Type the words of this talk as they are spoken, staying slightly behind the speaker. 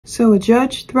So a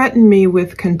judge threatened me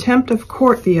with contempt of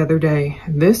court the other day.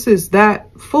 This is that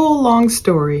full long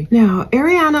story. Now,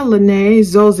 Ariana Lene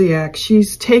Zolciak,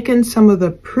 she's taken some of the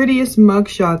prettiest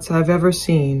mugshots I've ever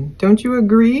seen. Don't you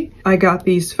agree? I got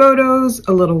these photos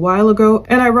a little while ago,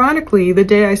 and ironically, the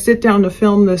day I sit down to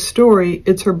film this story,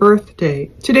 it's her birthday.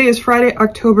 Today is Friday,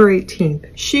 October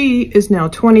 18th. She is now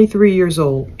 23 years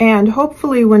old. And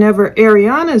hopefully whenever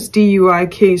Ariana's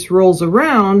DUI case rolls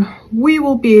around, we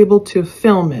will be able to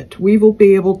film it. We will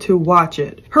be able to watch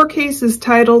it. Her case is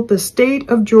titled The State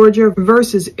of Georgia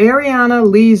versus Ariana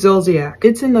Lee Zolciak.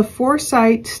 It's in the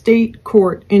Forsyth State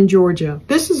Court in Georgia.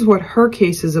 This is what her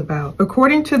case is about.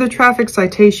 According to the traffic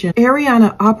citation,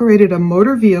 Ariana operated a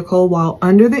motor vehicle while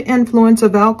under the influence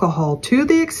of alcohol to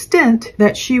the extent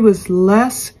that she was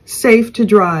less safe to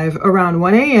drive around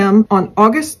 1 a.m. on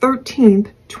August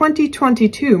 13th,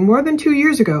 2022, more than 2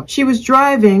 years ago. She was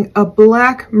driving a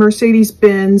black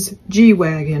Mercedes-Benz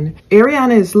G-Wagon.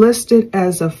 Ariana is listed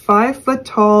as a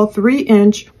 5-foot-tall,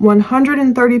 3-inch,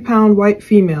 130-pound white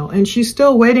female, and she's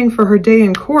still waiting for her day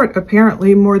in court,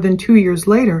 apparently more than 2 years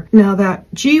later. Now, that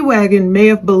G-Wagon may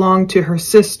have belonged to her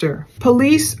sister.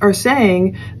 Police are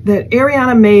saying that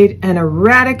Ariana made an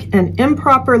erratic and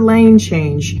improper lane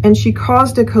change, and she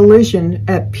caused a collision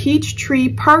at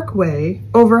Peachtree Parkway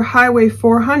over Highway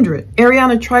 400.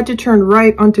 Ariana tried to turn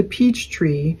right onto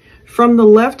Peachtree from the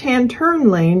left-hand turn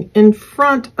lane in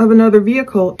front of another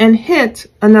vehicle and hit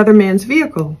another man's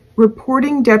vehicle.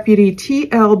 Reporting Deputy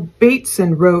T.L.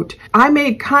 Bateson wrote, "I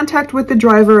made contact with the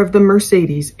driver of the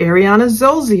Mercedes, Ariana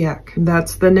Zolciak."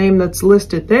 That's the name that's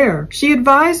listed there. "She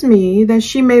advised me that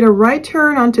she made a right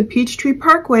turn onto Peachtree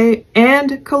Parkway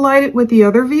and collided with the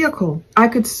other vehicle. I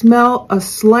could smell a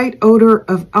slight odor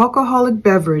of alcoholic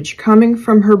beverage coming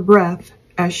from her breath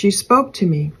as she spoke to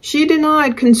me. She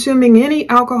denied consuming any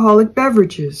alcoholic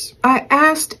beverages. I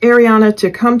asked Ariana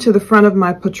to come to the front of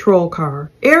my patrol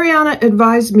car. Ariana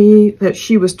advised me that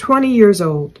she was 20 years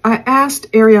old. I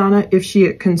asked Ariana if she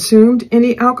had consumed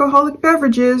any alcoholic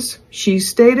beverages. She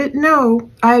stated no.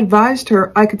 I advised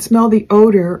her I could smell the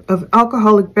odor of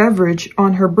alcoholic beverage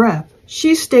on her breath.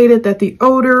 She stated that the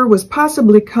odor was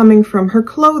possibly coming from her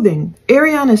clothing.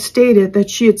 Ariana stated that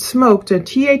she had smoked a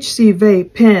THC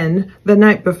vape pen the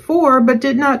night before but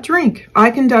did not drink.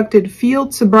 I conducted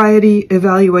field sobriety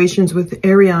evaluations with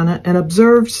Ariana and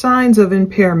observed signs of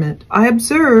impairment. I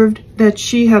observed that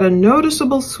she had a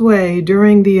noticeable sway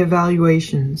during the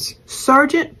evaluations.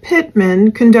 Sergeant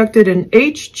Pittman conducted an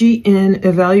HGN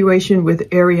evaluation with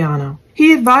Ariana.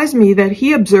 He advised me that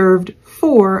he observed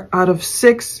 4 out of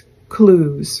 6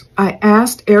 clues. I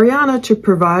asked Ariana to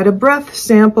provide a breath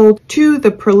sample to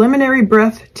the preliminary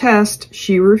breath test.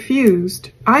 She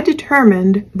refused. I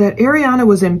determined that Ariana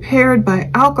was impaired by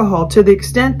alcohol to the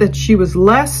extent that she was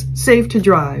less safe to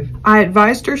drive. I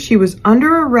advised her she was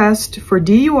under arrest for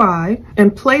DUI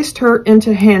and placed her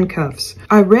into handcuffs.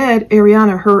 I read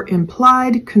Ariana her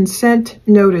implied consent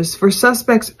notice for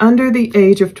suspects under the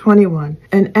age of 21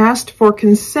 and asked for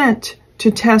consent to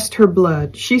test her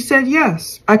blood. She said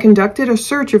yes. I conducted a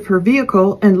search of her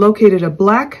vehicle and located a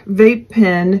black vape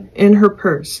pen in her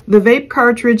purse. The vape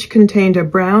cartridge contained a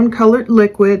brown-colored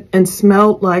liquid and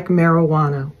smelled like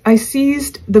marijuana. I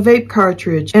seized the vape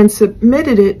cartridge and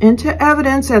submitted it into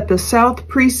evidence at the South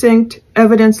Precinct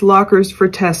evidence lockers for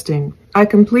testing. I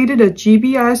completed a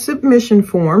GBI submission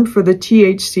form for the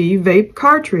THC vape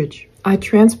cartridge. I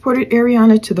transported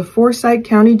Ariana to the Forsyth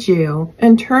County Jail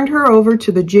and turned her over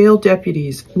to the jail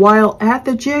deputies. While at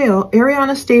the jail,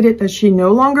 Ariana stated that she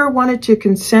no longer wanted to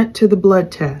consent to the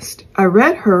blood test. I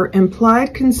read her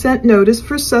implied consent notice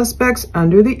for suspects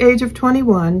under the age of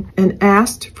 21 and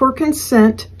asked for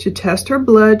consent to test her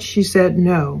blood. She said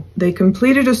no. They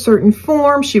completed a certain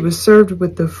form. She was served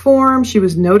with the form. She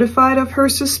was notified of her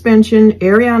suspension.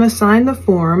 Ariana signed the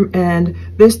form, and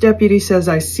this deputy says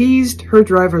I seized her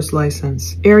driver's license.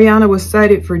 Ariana was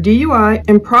cited for DUI,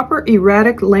 improper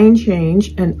erratic lane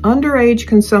change, and underage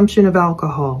consumption of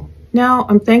alcohol. Now,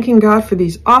 I'm thanking God for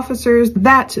these officers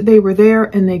that they were there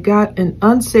and they got an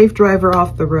unsafe driver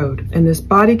off the road. And this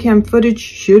body cam footage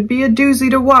should be a doozy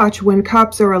to watch when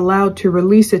cops are allowed to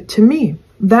release it to me.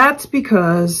 That's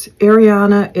because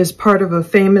Ariana is part of a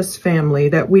famous family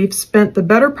that we've spent the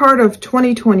better part of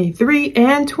 2023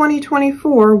 and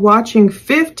 2024 watching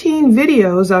 15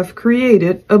 videos I've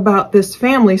created about this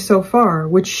family so far,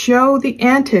 which show the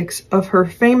antics of her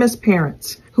famous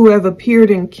parents, who have appeared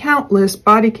in countless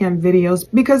body cam videos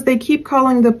because they keep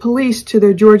calling the police to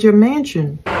their Georgia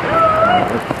mansion.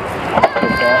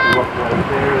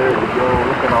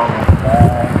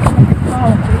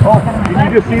 Oh, did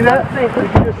you just see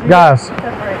that? Guys,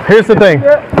 here's the thing.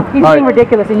 He's being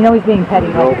ridiculous, and you know he's being petty.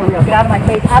 Like, for real. Get out of my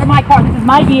face. Out of my car. This is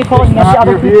my vehicle, and you have the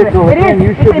other people. It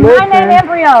is. It's in my name and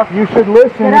Brielle. You should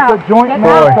listen. It's a joint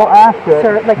marital asset.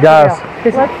 Sir, like, guys,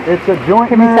 it's a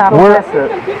joint marital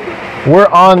asset. We're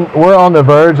on the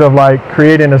verge of like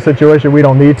creating a situation we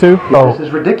don't need to. This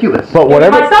is ridiculous. But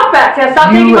whatever. Give my stuff back.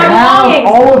 Stop taking my belongings.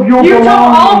 All of your belongings. You took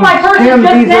all of my purses Tim,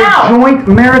 just these now. are joint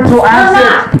marital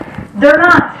assets. They're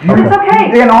not. It's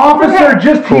okay. An officer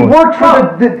he worked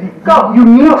for you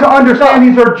need to understand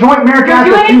these are joint marital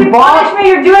assets. You're doing it to punish me.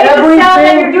 You're doing it to sell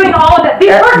them. You're doing all of that.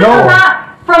 These purses are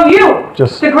not from you.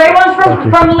 Just the gray ones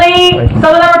from Lee. Some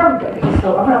of them are from.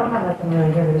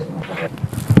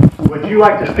 Would you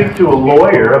like to speak to a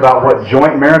lawyer about what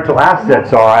joint marital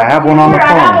assets are? I have one on the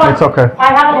phone. It's okay.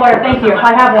 I have a lawyer. Thank you.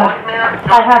 I have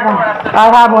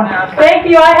one. Thank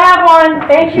you. I have one.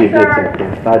 Thank you, sir.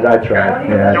 I tried.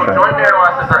 Yeah, I tried. Joint marital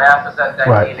assets are assets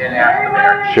that need in after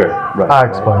marriage. Sure. Right. I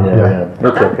explained. Yeah.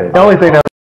 That's okay. The only thing that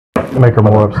make her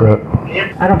more upset.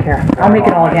 I don't care. I'll make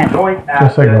it all again.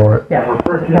 Just ignore it. Yeah.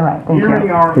 You're right. Thank you.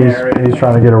 He's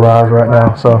trying to get a rise right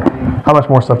now. So, how much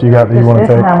more stuff do you got that you want to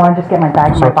take? I want to just get my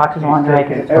bags, my boxes of laundry.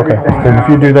 Okay. Then if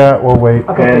you do that, we'll wait.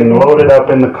 And load it up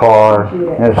in the car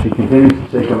as she continues to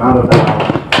take them out of the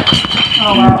house.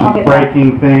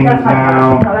 Breaking things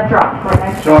down. No, that dropped.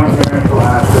 Right. Joint marital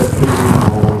assets.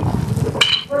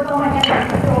 Where's all my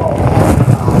hands?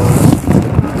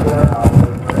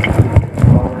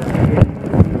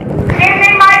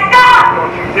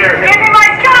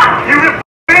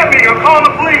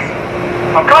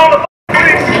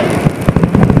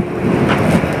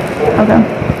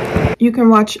 You can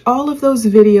watch all of those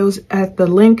videos at the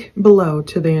link below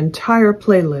to the entire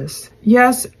playlist.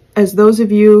 Yes, as those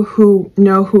of you who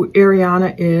know who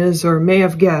Ariana is or may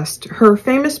have guessed, her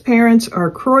famous parents are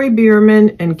Croy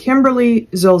Bierman and Kimberly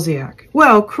Zolciak.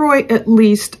 Well, Croy at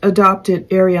least adopted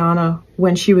Ariana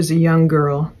when she was a young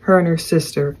girl, her and her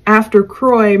sister, after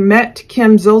Croy met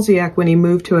Kim Zolciak when he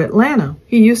moved to Atlanta.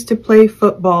 He used to play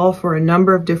football for a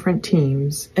number of different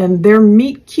teams, and their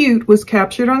meet cute was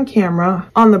captured on camera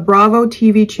on the Bravo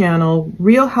TV channel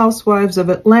Real Housewives of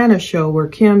Atlanta show where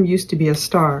Kim used to be a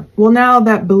star. Well, now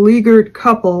that beleaguered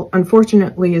couple,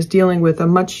 unfortunately, is dealing with a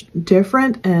much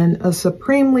different and a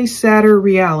supremely sadder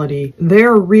reality,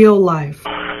 their real life.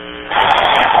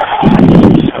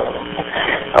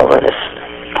 Over this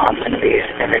constant abuse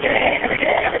every day.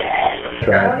 She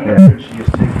is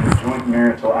taking joint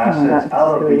marital assets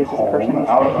out of the home,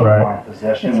 out of my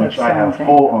possession, which I have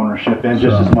full ownership in,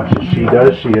 just as much as she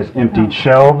does. She has emptied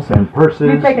shelves and purses.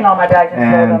 You've taken all my bags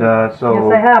and so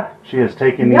yes, I have. She has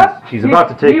taken these. She's about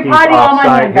to take these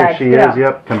off-site. Here she is.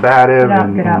 Yep, combative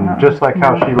and just like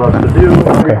how she loves to do.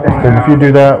 Okay. Then if you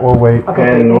do that, we'll wait.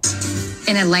 And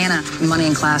in Atlanta, money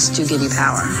and class do give you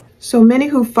power. So many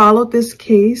who followed this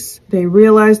case, they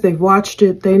realize they've watched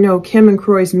it. They know Kim and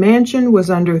Croy's mansion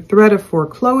was under threat of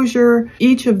foreclosure.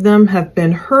 Each of them have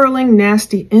been hurling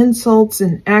nasty insults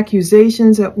and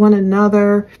accusations at one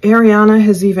another. Ariana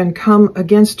has even come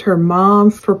against her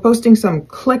mom for posting some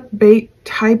clickbait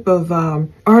type of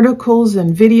articles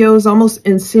and videos, almost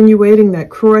insinuating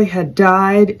that Croy had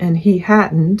died and he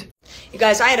hadn't. You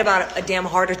guys, I had about a damn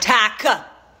heart attack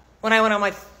when I went on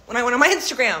my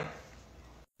Instagram.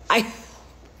 I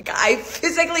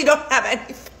physically don't have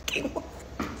any fucking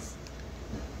words.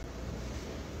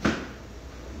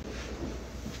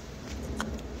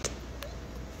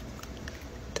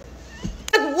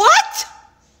 What?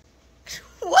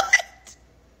 What?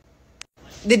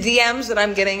 The DMs that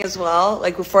I'm getting as well,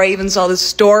 like before I even saw the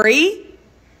story,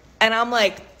 and I'm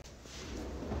like,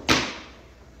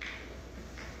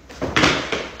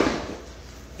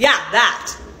 yeah,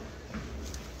 that.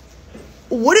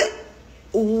 What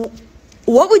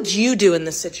would you do in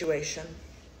this situation?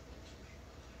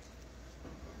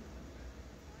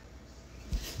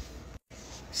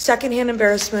 Secondhand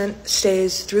embarrassment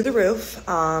stays through the roof.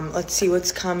 Let's see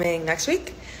what's coming next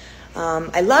week.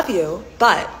 I love you,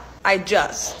 but I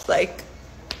just, like,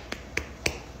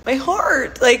 my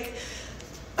heart, like,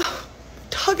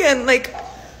 tugging, like,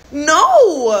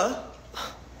 no,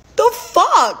 the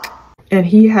fuck? And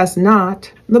he has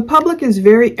not. The public is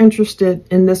very interested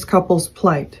in this couple's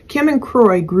plight. Kim and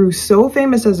Croy grew so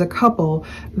famous as a couple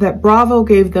that Bravo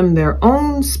gave them their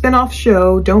own spin-off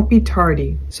show, Don't Be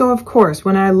Tardy. So of course,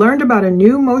 when I learned about a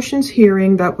new motions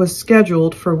hearing that was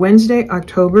scheduled for Wednesday,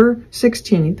 October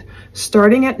 16th,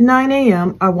 starting at 9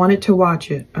 a.m., I wanted to watch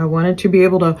it. I wanted to be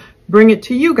able to bring it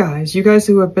to you guys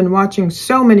who have been watching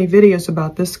so many videos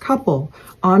about this couple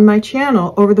on my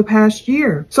channel over the past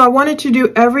year. So I wanted to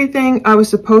do everything I was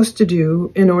supposed to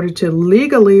do in order to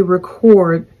legally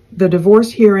record the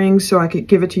divorce hearing so I could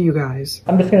give it to you guys.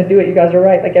 I'm just going to do it. You guys are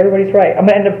right. Like, everybody's right. I'm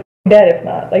going to end up dead if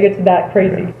not. Like, it's that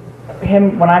crazy.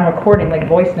 Him, when I'm recording, like,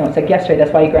 voice notes, like yesterday,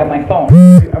 that's why he grabbed my phone.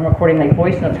 I'm recording, like,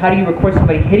 voice notes. How do you record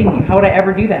somebody hitting you? How would I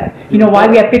ever do that? You know why?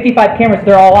 We have 55 cameras.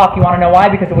 They're all off. You want to know why?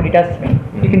 Because of what he does to me.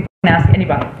 You can ask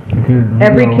anybody.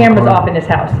 Every camera's off in this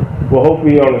house. Well,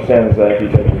 hopefully you understand that if he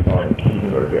takes your phone, you can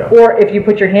go to jail. Or if you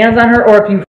put your hands on her, or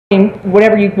if you,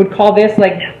 whatever you would call this,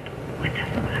 like,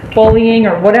 bullying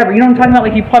or whatever. You know what I'm talking about?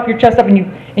 Like, you puff your chest up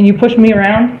and you push me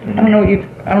around. I don't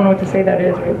know what to say that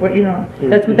is. What, you know?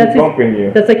 That's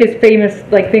like his famous,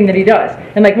 like, thing that he does.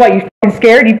 And, like, what, you fucking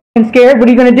scared? You fucking scared? What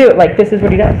are you gonna do? Like, this is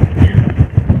what he does.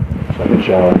 So I can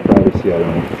shower in privacy. I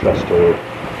don't trust her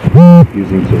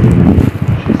using Serena.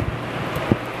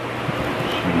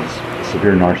 She's a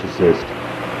severe narcissist.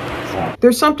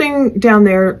 There's something down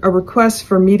there, a request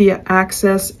for media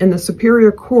access in the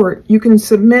Superior Court. You can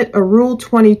submit a Rule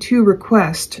 22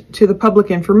 request to the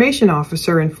Public Information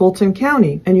Officer in Fulton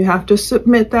County, and you have to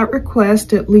submit that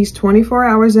request at least 24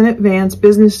 hours in advance,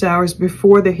 business hours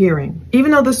before the hearing.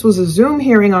 Even though this was a Zoom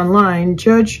hearing online,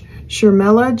 Judge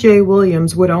Sharmella J.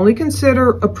 Williams would only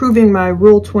consider approving my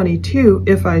Rule 22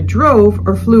 if I drove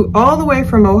or flew all the way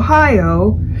from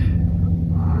Ohio,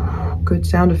 good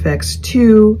sound effects,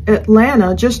 to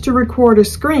Atlanta just to record a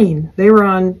screen. They were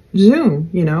on Zoom,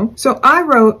 you know. So I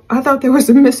thought there was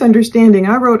a misunderstanding.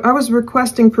 I was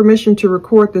requesting permission to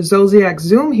record the Zolciak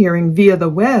Zoom hearing via the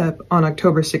web on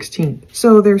October 16th.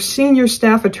 So their senior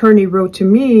staff attorney wrote to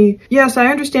me, yes, I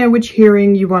understand which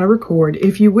hearing you want to record.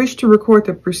 If you wish to record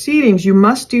the proceedings, you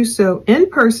must do so in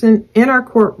person in our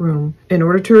courtroom in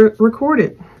order to record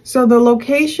it. So the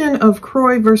location of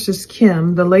Croy versus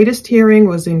Kim, the latest hearing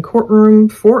was in courtroom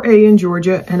 4A in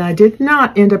Georgia, and I did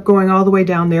not end up going all the way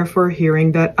down there for a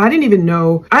hearing that I didn't even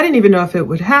know if it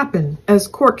would happen. As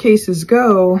court cases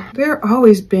go, they're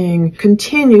always being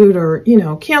continued or, you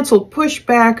know, canceled, pushed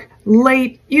back,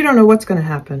 late. You don't know what's going to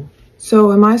happen.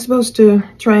 So am I supposed to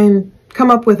try and come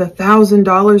up with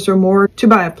 $1,000 or more to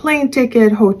buy a plane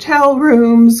ticket, hotel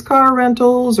rooms, car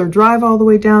rentals, or drive all the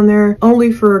way down there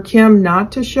only for Kim not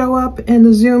to show up in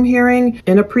the Zoom hearing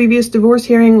in a previous divorce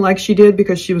hearing like she did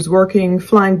because she was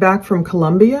flying back from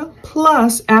Colombia?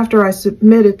 Plus, after I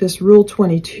submitted this Rule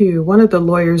 22, one of the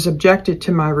lawyers objected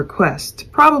to my request,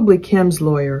 probably Kim's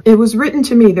lawyer. It was written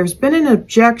to me, there's been an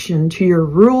objection to your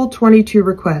Rule 22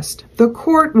 request. The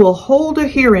court will hold a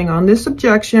hearing on this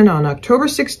objection on October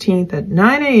 16th at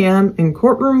 9 a.m. in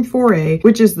courtroom 4A,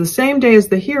 which is the same day as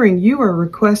the hearing you are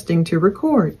requesting to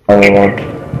record. I'm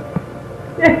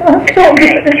so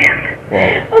good.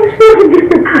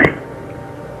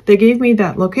 They gave me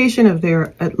that location of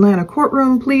their Atlanta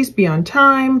courtroom. Please be on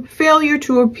time. Failure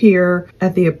to appear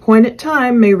at the appointed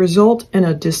time may result in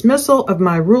a dismissal of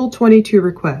my Rule 22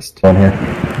 request. On here.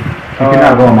 You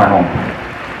cannot go in my home.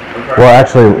 Well,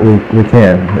 actually, we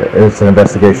can. It's an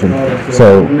investigation.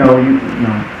 So No.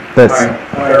 that's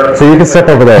so you can step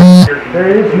over there. There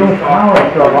is no power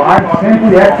struggle. I'm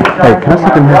simply exercising Hey, can I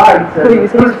sit in here?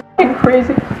 Please, he's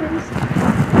crazy.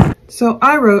 So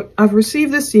I wrote, I've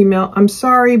received this email. I'm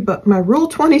sorry, but my Rule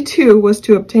 22 was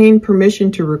to obtain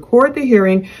permission to record the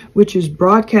hearing, which is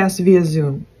broadcast via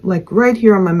Zoom, like right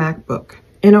here on my MacBook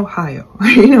in Ohio.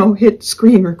 Hit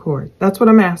screen record. That's what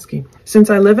I'm asking.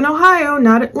 Since I live in Ohio,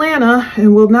 not Atlanta,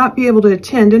 and will not be able to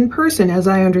attend in person, as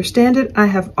I understand it, I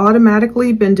have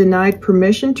automatically been denied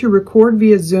permission to record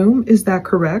via Zoom. Is that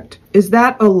correct? Is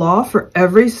that a law for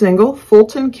every single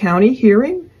Fulton County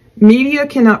hearing? Media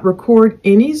cannot record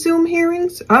any Zoom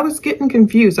hearings? I was getting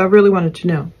confused. I really wanted to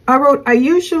know. I wrote, I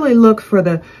usually look for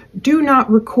the do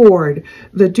not record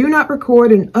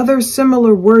and other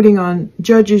similar wording on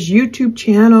judges' YouTube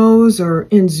channels or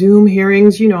in Zoom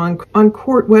hearings, on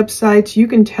court websites. You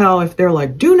can tell if they're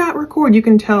like, do not record. You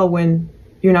can tell when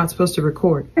you're not supposed to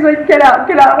record. He's like, get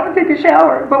out, I want to take a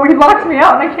shower. But when he locks me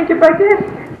out and I can't get back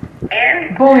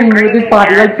in, bullying me with his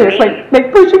body like this,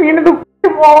 like pushing me into the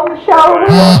wall in the shower.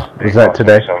 Is that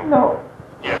today? No.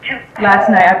 Last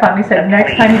night I finally said,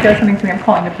 next time he does something to me, I'm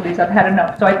calling the police. I've had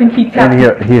enough. So I think he tapped me.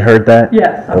 And he heard that?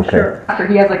 Yes, I'm sure. After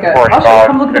he has like a, I'll show you,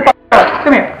 come look at the door.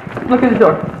 Come here. Look at the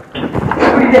door.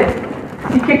 What he did.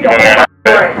 He kicked the whole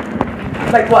door in.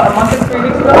 Like what, a month and 3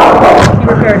 weeks ago? He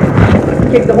repaired it. He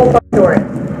kicked the whole door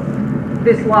in.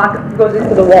 This lock goes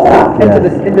into the wall. He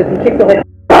kicked the lid.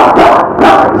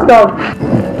 So.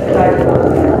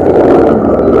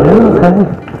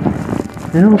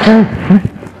 You're okay.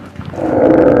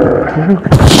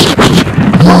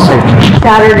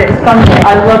 Saturday, Sunday,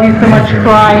 I love you so much,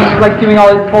 crying, like doing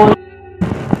all this bullshit.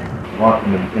 Walked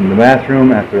in the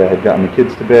bathroom after I had gotten the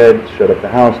kids to bed, shut up the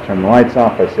house, turned the lights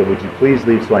off. I said, would you please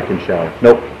leave so I can shower?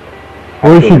 Nope.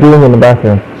 What was she doing in the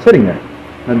bathroom? Sitting there.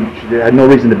 And she had no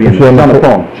reason to be in there. She's on the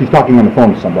phone. She's talking on the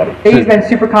phone to somebody. He's been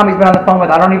super calm. He's been on the phone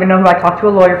with, I don't even know who. I talked to a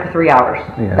lawyer for 3 hours.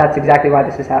 Yeah. That's exactly why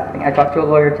this is happening. I talked to a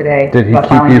lawyer today. Did he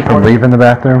keep you from leaving the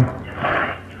bathroom?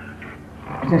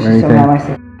 She's so mad. I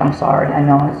said, I'm sorry. I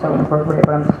know it's so inappropriate,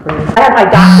 but I'm just really... I had my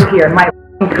doctor here, my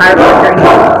chiropractor, and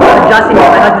he's adjusting me.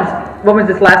 My husband's, what was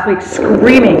this last week,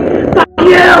 screaming, fuck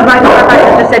you! My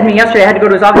chiropractor just said to me yesterday, I had to go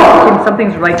to his office and tell him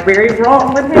something's like very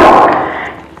wrong with him.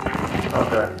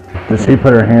 Okay. Did she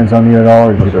put her hands on you at all,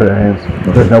 or did you put her hands?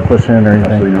 There's no pushing or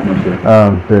anything? Absolutely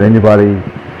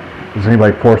not. Was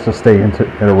anybody forced to stay in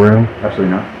a room?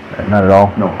 Absolutely not. Not at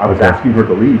all? No, I was asking her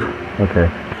to leave. Okay.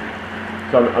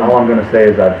 So all I'm going to say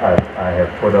is I have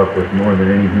put up with more than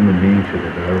any human being should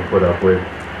have ever put up with.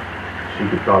 She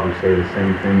could probably say the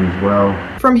same thing as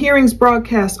well. From hearings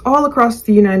broadcast all across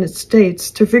the United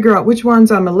States to figure out which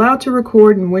ones I'm allowed to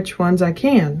record and which ones I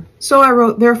can. So I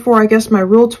wrote, therefore, I guess my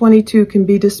Rule 22 can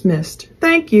be dismissed.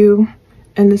 Thank you.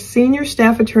 And the senior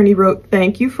staff attorney wrote,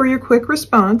 thank you for your quick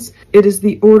response. It is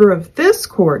the order of this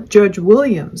court, Judge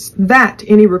Williams, that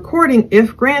any recording,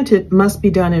 if granted, must be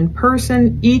done in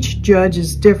person. Each judge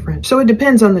is different. So it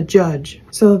depends on the judge.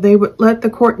 So they would let the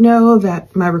court know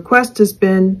that my request has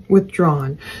been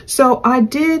withdrawn. So I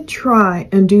did try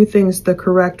and do things the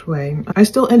correct way. I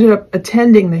still ended up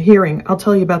attending the hearing. I'll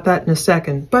tell you about that in a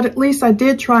second. But at least I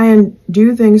did try and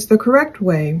do things the correct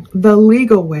way, the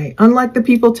legal way. Unlike the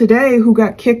people today who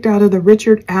got kicked out of the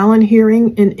Richard Allen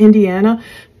hearing in Indiana.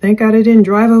 Thank God I didn't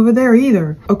drive over there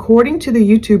either. According to the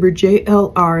YouTuber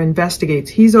JLR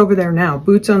Investigates, he's over there now,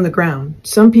 boots on the ground.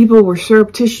 Some people were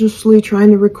surreptitiously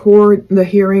trying to record the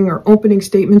hearing or opening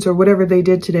statements or whatever they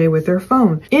did today with their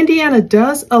phone. Indiana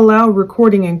does allow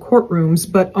recording in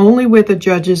courtrooms, but only with a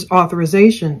judge's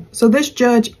authorization. So this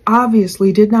judge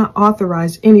obviously did not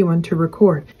authorize anyone to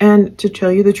record. And to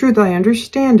tell you the truth, I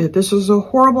understand it. This is a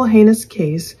horrible, heinous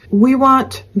case. We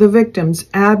want the victims,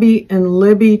 Abby and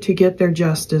Libby, to get their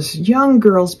justice. Young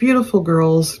girls, beautiful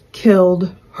girls,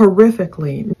 killed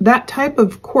horrifically. That type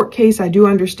of court case, I do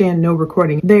understand no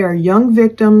recording. They are young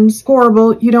victims,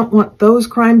 horrible. You don't want those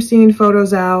crime scene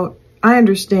photos out. I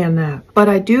understand that. But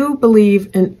I do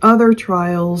believe in other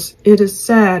trials, it is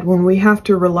sad when we have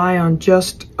to rely on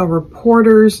just a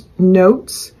reporter's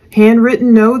notes,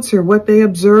 handwritten notes, or what they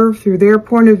observe through their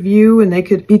point of view, and they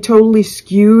could be totally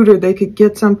skewed or they could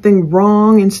get something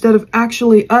wrong instead of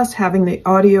actually us having the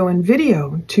audio and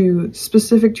video to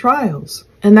specific trials.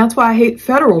 And that's why I hate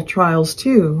federal trials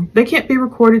too. They can't be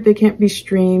recorded, they can't be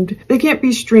streamed. They can't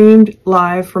be streamed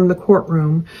live from the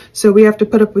courtroom. So we have to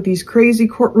put up with these crazy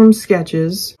courtroom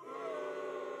sketches.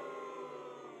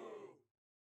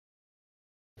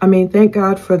 I mean, thank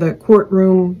God for the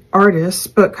courtroom artists,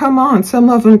 but come on, some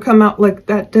of them come out like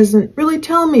that doesn't really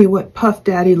tell me what Puff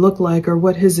Daddy looked like or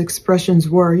what his expressions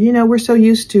were. You know, we're so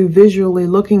used to visually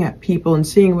looking at people and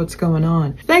seeing what's going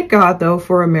on. Thank God, though,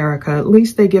 for America. At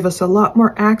least they give us a lot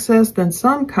more access than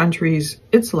some countries.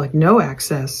 It's like no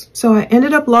access. So I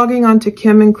ended up logging on to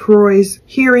Kim and Croy's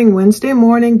hearing Wednesday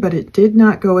morning, but it did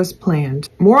not go as planned.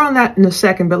 More on that in a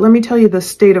second, but let me tell you the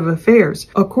state of affairs.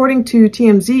 According to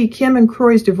TMZ, Kim and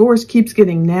Croy's divorce keeps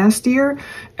getting nastier,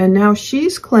 and now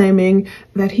she's claiming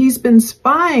that he's been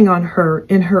spying on her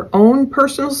in her own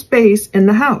personal space in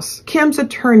the house. Kim's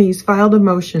attorneys filed a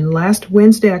motion last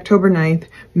Wednesday, October 9th,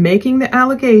 making the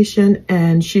allegation,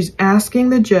 and she's asking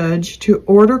the judge to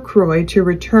order Croy to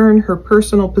return her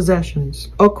personal possessions,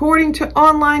 according to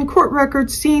online court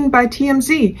records seen by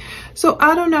TMZ. So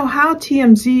I don't know how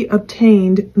TMZ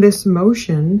obtained this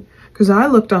motion, because I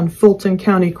looked on Fulton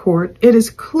County Court. It is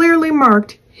clearly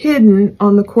marked hidden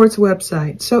on the court's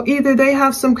website. So either they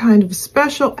have some kind of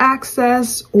special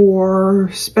access or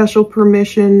special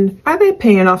permission. Are they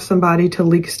paying off somebody to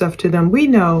leak stuff to them? We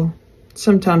know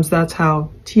sometimes that's how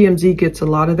TMZ gets a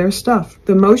lot of their stuff.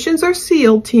 The motions are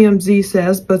sealed, TMZ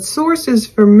says, but sources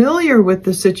familiar with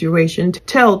the situation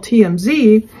tell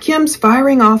TMZ Kim's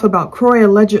firing off about Croy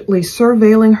allegedly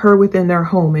surveilling her within their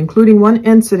home, including one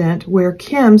incident where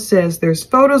Kim says there's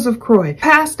photos of Croy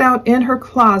passed out in her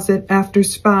closet after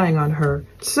spying on her.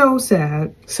 So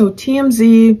sad. So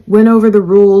TMZ went over the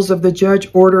rules of the judge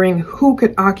ordering who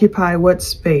could occupy what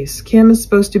space. Kim is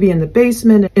supposed to be in the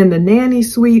basement in the nanny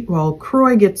suite, while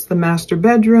Croy gets the master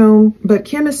bedroom, but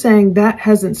Kim is saying that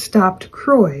hasn't stopped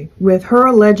Croy, with her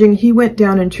alleging he went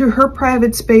down into her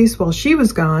private space while she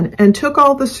was gone and took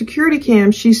all the security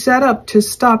cams she set up to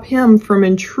stop him from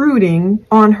intruding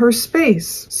on her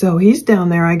space. So he's down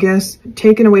there, I guess,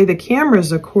 taking away the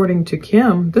cameras, according to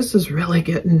Kim. This is really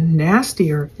getting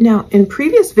nastier. Now, in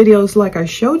previous videos, like I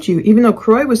showed you, even though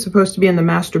Croy was supposed to be in the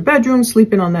master bedroom,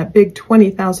 sleeping on that big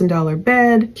 $20,000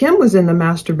 bed, Kim was in the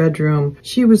master bedroom.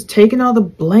 She was taking all the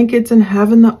blankets and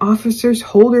having the officers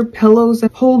hold her pillows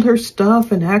and hold her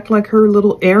stuff and act like her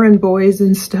little errand boys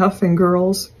and stuff and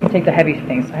girls. Take the heavy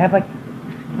things. I have like,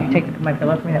 you take my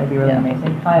pillow for me, that would be really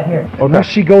amazing. Hi, here. Unless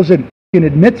she goes and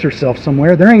admits herself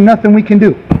somewhere, there ain't nothing we can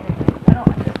do. I don't,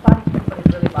 this body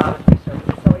is really bothers me, so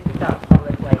it's always about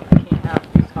public, like, I can't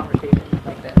have these conversations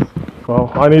like this.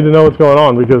 Well, I need to know what's going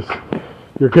on because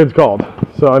your kid's called,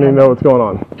 so I need to know what's going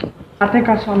on. I think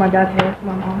I saw my dad hit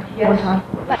my mom one time.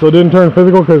 So it didn't turn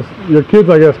physical because your kids,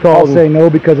 I guess, called. I'll say no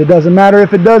because it doesn't matter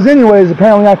if it does anyways.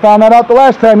 Apparently I found that out the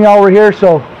last time y'all were here,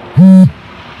 so.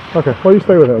 Okay, well, you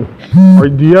stay with him. Or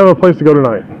do you have a place to go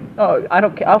tonight? Oh, I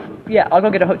don't care. I'll go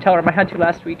get a hotel room. I had to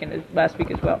last week as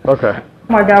well. Okay.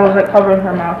 My dad was like covering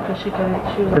her mouth because she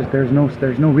was. There's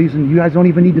no reason. You guys don't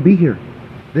even need to be here.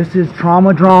 This is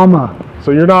trauma drama. So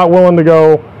you're not willing to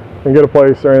go and get a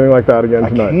place or anything like that again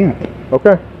tonight? I can't.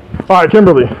 Okay. All right,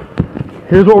 Kimberly.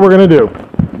 Here's what we're gonna do.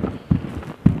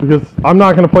 Because I'm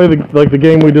not gonna play the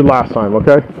game we did last time.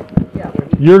 Okay? Yeah.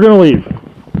 You're gonna leave.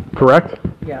 Correct?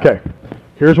 Yeah. Okay.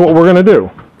 Here's what we're gonna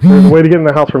do. There's a way to get in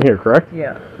the house from here. Correct?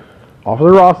 Yeah.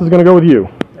 Officer Ross is gonna go with you.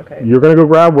 Okay. You're gonna go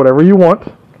grab whatever you want.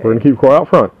 Okay. We're gonna keep Croy out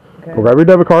front. Okay. Go grab your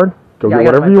debit card. Go get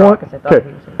whatever you want. Okay.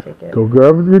 Go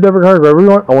grab your debit card, whatever you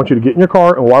want. I want you to get in your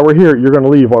car, and while we're here, you're going to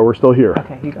leave while we're still here.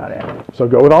 Okay, you got it. So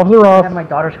go with Officer Ross. I have my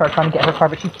daughter's car trying to get her car,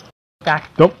 but she's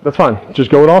back. Nope, that's fine. Just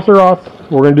go with Officer Ross.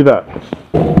 We're going to do that.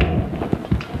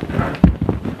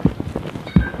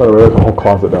 By the way, there's a whole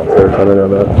closet downstairs. I didn't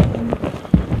know that.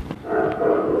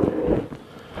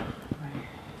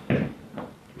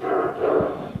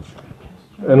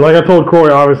 And like I told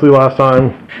Croy, obviously, last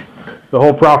time, the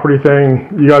whole property thing,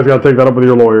 you guys got to take that up with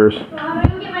your lawyers.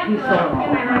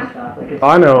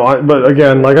 I know, but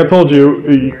again, like I told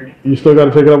you, you still got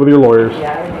to take it up with your lawyers.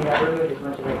 Yeah, everything got removed as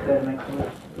much as I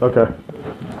could. Okay.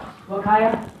 What,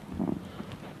 Kaya?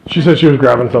 She said she was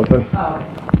grabbing something. Oh.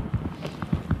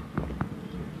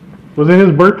 Was it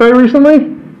his birthday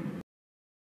recently?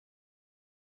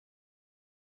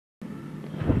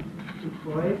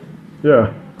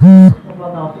 Yeah.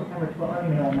 Well, no, September 12th. I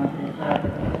don't even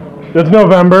know. It's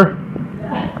November.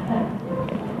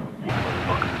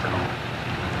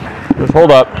 Just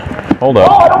hold up. Hold up.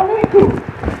 Oh, I don't need to.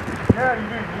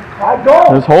 I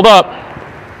don't. Just hold up.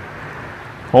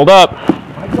 Hold up.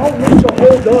 I don't need to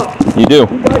hold up. You do.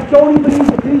 You guys don't even need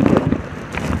to be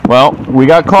here. Well, we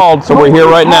got called, so we're here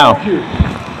right now.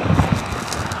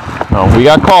 No, we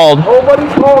got called. Nobody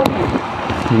called you.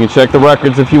 You can check the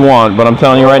records if you want, but I'm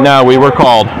telling you right now, we were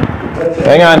called.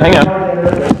 Hang on, hang on.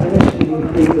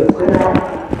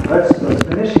 Let's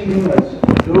finish eating. Let's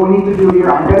do what we need to do here.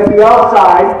 I'm going to be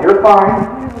outside. You're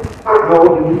fine. No,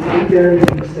 you need to be there. You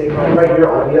need to stay right here.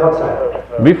 I'll be outside.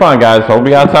 You'll be fine, guys. I'll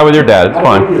be outside with your dad. It's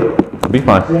fine. It'll be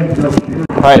fine.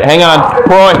 All right, hang on.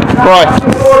 Croy.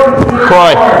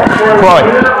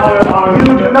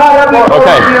 You do not have the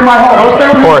authority to be in my home.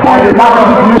 I did not give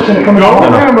you permission to come in my home.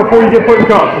 Go with him before you get put in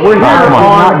cuffs. We're here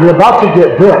on... You're about to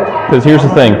get bit. Because here's the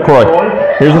thing, Croy.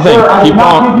 Here's the thing. Sir, I did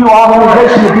not give you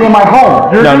authorization to be in my home.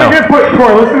 You're going to get put...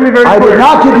 Croy, listen to me very clear. I did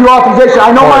not give you authorization.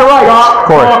 I know my rights.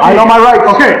 Croy. I know my rights.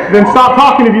 Okay, then stop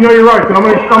talking if you know your rights. And I'm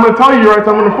going to tell you your rights.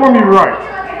 I'm going to inform you of your rights.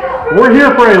 We're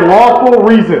here for a lawful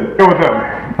reason. Go with them.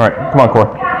 All right, come on, Croy.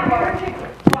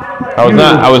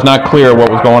 I was not clear what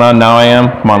was going on. Now I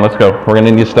am. Come on, let's go. We're going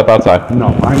to need to step outside. No,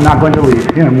 I'm not going to leave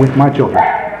him with my children.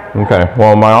 Okay.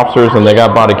 Well, my officers, and they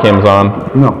got body cams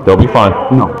on. No. They'll be fine.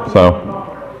 No. So.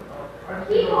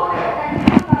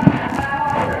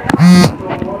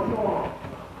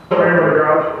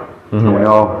 Can we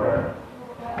all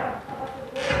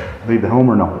leave the home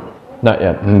or no? Not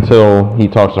yet, until he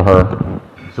talks to her.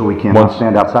 So we can't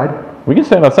stand outside? We can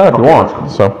stand outside if you want.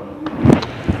 So.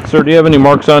 Sir, do you have any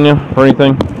marks on you or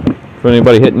anything? For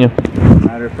anybody hitting you? Doesn't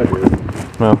matter if I do.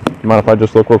 No. Do you mind if I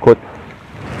just look real quick?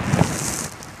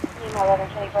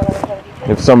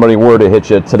 If somebody were to hit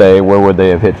you today, where would they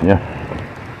have hit you?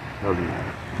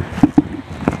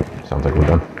 Sounds like we're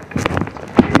done.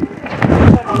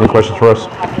 Any questions for us?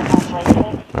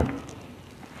 Right.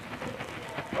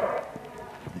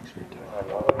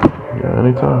 Yeah,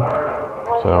 anytime.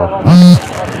 So,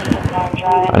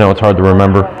 I know it's hard to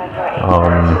remember.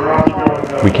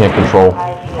 we can't control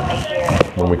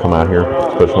when we come out here,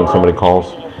 especially when somebody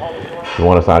calls. You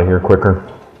want us out of here quicker,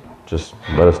 just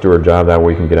let us do our job. That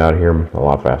way we can get out of here a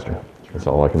lot faster. That's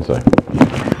all I can say.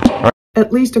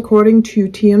 At least according to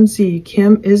TMZ,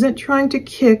 Kim isn't trying to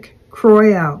kick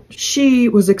Croy out. She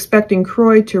was expecting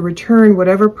Croy to return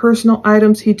whatever personal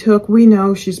items he took. We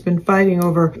know she's been fighting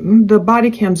over. The body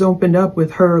cams opened up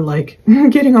with her like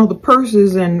getting all the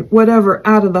purses and whatever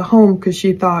out of the home because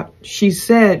she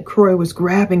said Croy was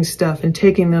grabbing stuff and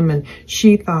taking them, and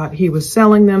she thought he was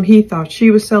selling them. He thought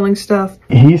she was selling stuff.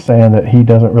 He's saying that he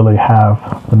doesn't really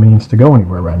have the means to go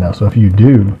anywhere right now. So if you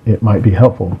do, it might be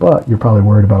helpful, but you're probably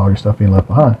worried about all your stuff being left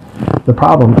behind. The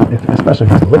problem, especially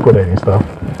if he's liquidating stuff,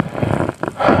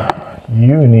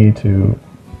 you need to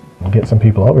get some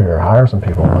people over here, hire some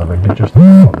people, and get your stuff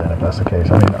out then if that's the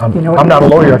case. I mean, I'm not a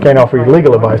lawyer. I can't offer you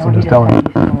legal advice. I'm just telling you.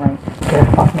 Get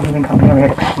a fucking moving company over here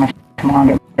to pack my shit. Come on,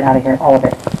 get out of here, all of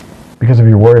it. Because if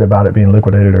you're worried about it being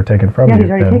liquidated or taken from you, he's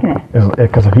already taken it.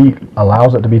 Because if he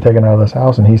allows it to be taken out of this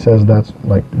house and he says that's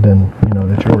like, then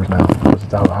it's yours now because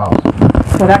it's out of the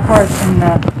house. So that car's in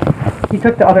the. He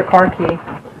took the other car key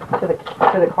to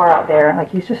the car out there. Like,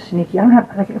 he's just sneaky. I don't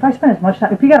have, like, if I spend as much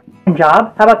time, if he got a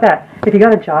job, how about that? If he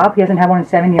got a job, he hasn't had one in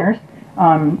 7 years,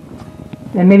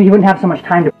 then maybe he wouldn't have so much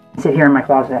time to sit here in my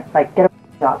closet. Like, get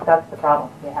a job. That's the problem.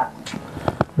 Yeah.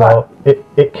 Well,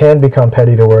 it can become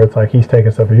petty to where it's like he's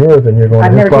taking stuff of yours and you're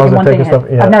going to his closet taking stuff.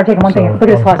 Yeah. I've never taken one thing. Look at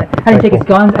his closet. I didn't take his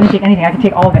guns. I didn't take anything. I can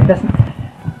take all of it. That's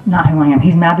not who I am.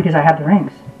 He's mad because I have the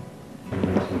rings.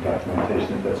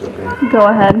 Go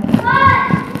ahead.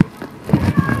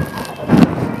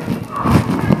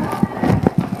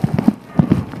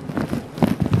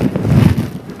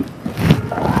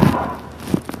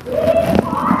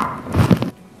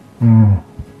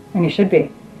 And you should be.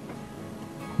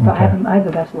 But Okay. I have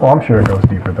the best lawyer. Well, I'm sure it goes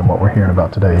deeper than what we're hearing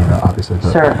about today. Obviously.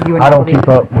 Sir, you I don't keep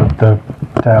up with the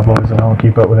tabloids and I don't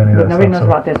keep up with any of that Nobody stuff. knows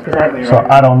about this because So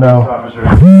I don't know.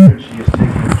 She is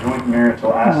taking joint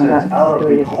marital assets out of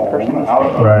the home, out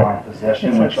of my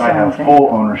possession, which I have full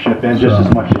ownership in, just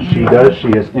as much as she does. She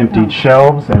has emptied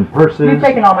shelves and purses. You've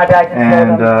taken all my bags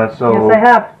and so yes, I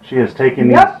have. she has taken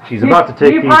these. She's about to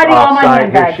take these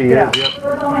off-site. Here she is.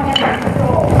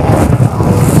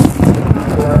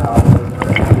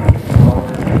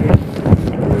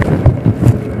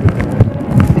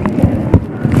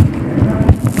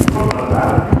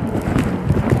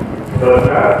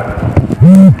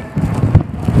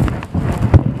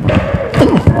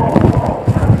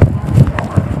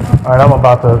 All right, I'm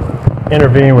about to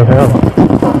intervene with him.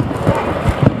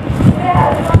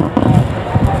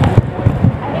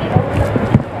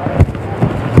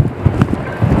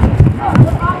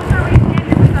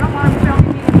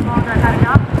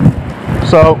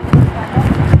 So,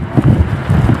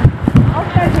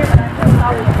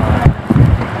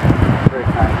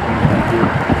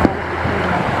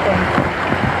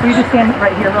 You just stand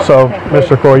right here. So,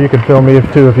 Mr. Croy, you can film me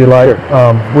too if you like.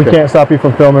 We can't stop you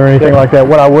from filming or anything like that.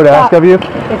 What I would ask of you,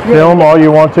 film all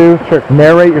you want to,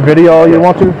 narrate your video all you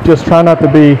want to. Just try not to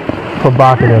be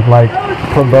provocative, like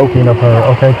provoking of her,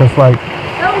 okay? Because, like,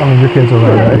 I mean, your kids are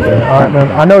right there. All right,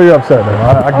 man. I know you're upset, man.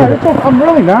 I get it. I'm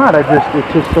really not.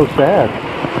 It's just so sad.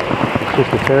 It's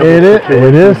just a terrible situation.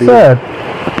 It is sad.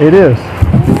 It is.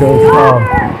 Because,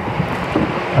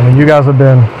 I mean, you guys have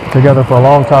been together for a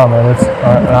long time, man.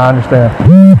 I understand.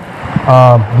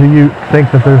 Do you think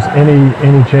that there's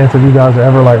any chance of you guys are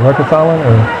ever like reconciling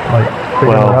or like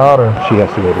figuring it out? Or she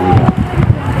has to go to rehab.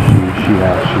 She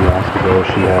has to go.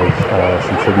 She has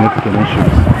some significant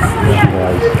issues. She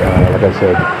has, like I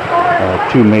said,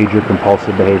 two major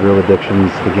compulsive behavioral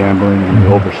addictions: the gambling and the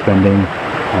overspending,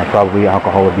 probably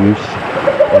alcohol abuse.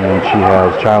 And she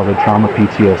has childhood trauma,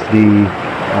 PTSD,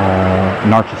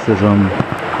 narcissism,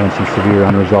 and some severe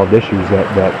unresolved issues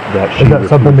that she. Is that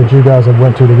something that you guys have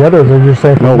went to together, or you're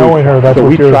saying knowing her that's so what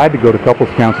we tried to go to couples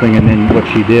counseling, and then what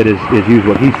she did is use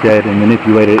what he said and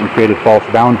manipulated it and created false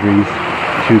boundaries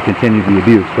to continue the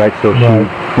abuse, right? So she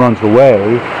runs away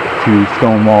to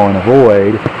stonewall and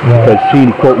avoid because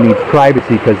she, quote, needs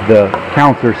privacy because the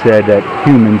counselor said that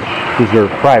humans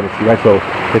deserve privacy, right? So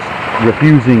it's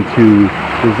refusing to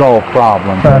resolve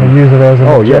problems. Trying to use it as an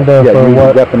agenda for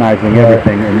what? Weaponizing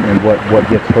everything and what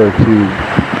gets her to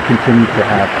continue to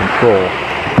have control.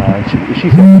 And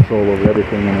she's got control over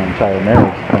everything in her entire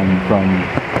marriage from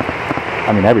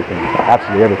I mean, everything,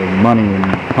 absolutely everything, money and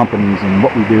companies and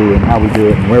what we do and how we do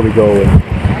it and where we go, and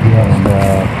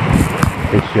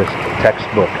it's just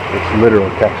textbook. It's literal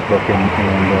textbook,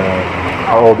 and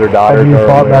our older daughter. Have you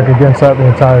fought back against that the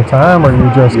entire time, or you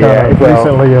just kind of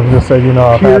recently have just said, you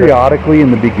know, periodically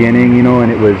in the beginning, you know,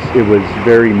 and it was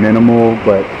very minimal,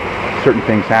 but certain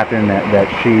things happened that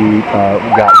she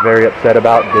got very upset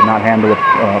about, did not handle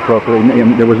appropriately.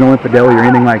 There was no infidelity or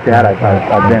anything like that.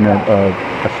 I've been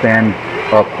a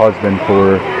stand-up husband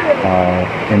for,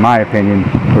 in my opinion,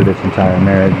 for this entire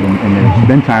marriage. And there's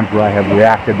been times where I have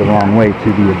reacted the wrong way to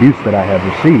the abuse that I have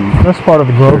received. That's part of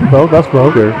the growth, though. That's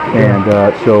growth. Sure. And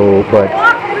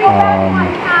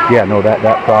yeah, no, that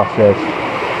process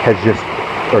has just,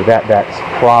 or that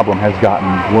problem has gotten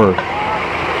worse.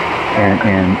 And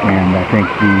I think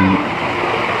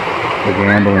the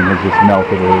gambling has just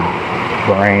melted her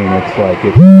brain. It's like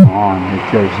it's on.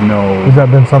 There's no. Has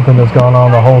that been something that's gone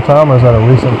on the whole time, or is that a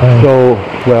recent thing?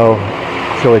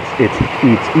 So it's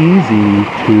easy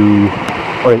to,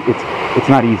 or it's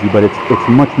not easy, but it's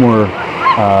much more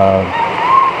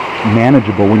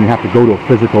manageable when you have to go to a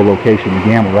physical location to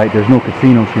gamble, right? There's no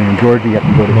casinos here in Georgia. You have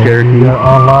to go to Cherokee.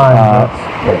 Online.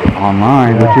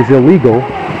 Online, yeah. Which is illegal.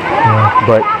 Yeah.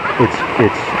 But it's.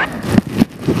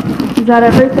 Is that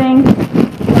everything?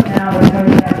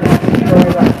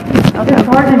 Okay. The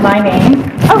card's in my name.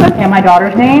 Okay. And my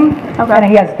daughter's name. Okay. And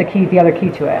he has the other key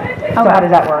to it. Okay. So how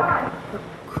does that work?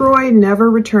 Croy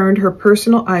never returned her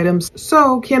personal items,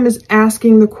 so Kim is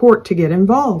asking the court to get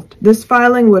involved. This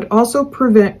filing would also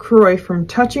prevent Croy from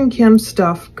touching Kim's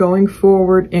stuff going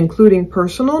forward, including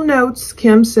personal notes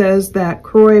Kim says that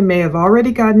Croy may have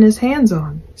already gotten his hands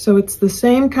on. So it's the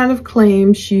same kind of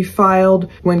claim she filed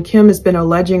when Kim has been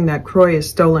alleging that Croy has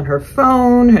stolen her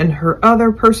phone and her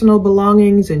other personal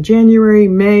belongings in January,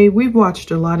 May. We've watched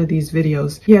a lot of these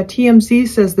videos. Yeah, TMZ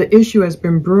says the issue has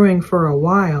been brewing for a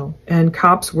while, and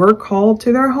cops were called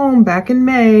to their home back in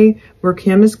May, where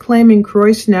Kim is claiming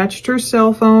Croy snatched her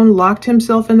cell phone, locked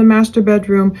himself in the master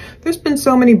bedroom. There's been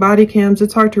so many body cams,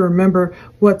 it's hard to remember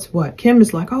what's what. Kim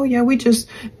is like, oh yeah, we just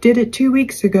did it 2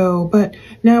 weeks ago, but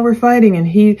now we're fighting.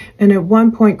 And at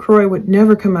one point, Croy would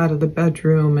never come out of the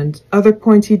bedroom, and other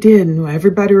points he did. And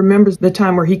everybody remembers the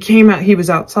time where he came out, he was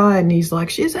outside, and he's like,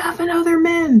 she's having other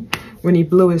men, when he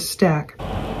blew his stack.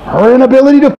 Her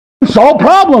inability to solve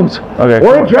problems, or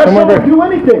address them, or do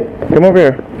anything. Come over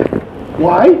here.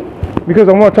 Why? Because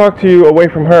I want to talk to you away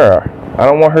from her. I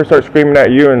don't want her to start screaming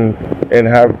at you and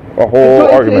have a whole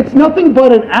argument. It's nothing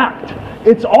but an act.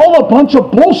 It's all a bunch of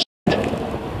bullshit.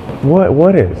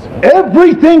 What is?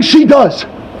 Everything she does.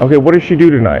 Okay, what did she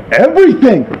do tonight?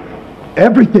 Everything,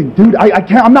 dude. I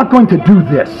can't. I'm not going to do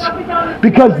this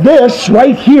because this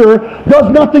right here does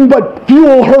nothing but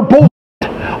fuel her bullshit.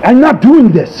 I'm not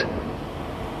doing this.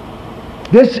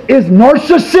 This is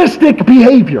narcissistic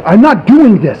behavior. I'm not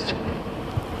doing this.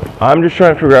 I'm just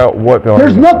trying to figure out what the.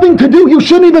 There's nothing to do. You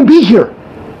shouldn't even be here.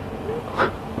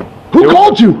 Who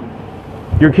called you?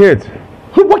 Your kids.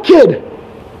 Who? What kid?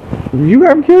 You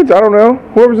have kids? I don't know.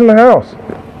 Whoever's in the house.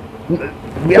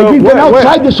 So we've been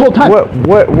outside this whole time.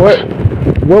 What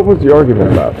was the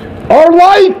argument about? Our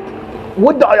life.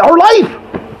 Our life.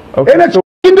 Okay, and it's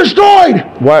f***ing destroyed.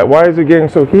 Why is it getting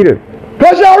so heated?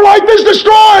 Because our life is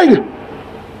destroyed.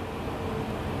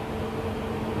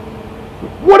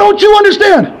 What don't you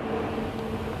understand?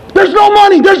 There's no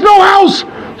money. There's no house.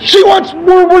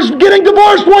 We're getting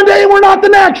divorced one day and we're not the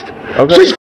next. Okay.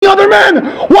 She's f***ing other men.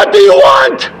 What do you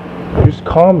want? Just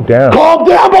calm down. Calm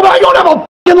down, but I don't have a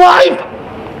f***ing life.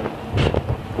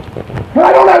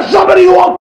 I don't have somebody who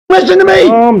won't listen to me.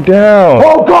 Calm down.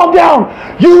 Oh, calm down.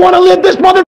 You want to live this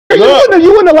mother? You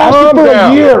wouldn't have lasted for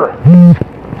a year.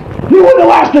 You wouldn't have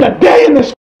lasted a day in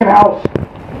this house.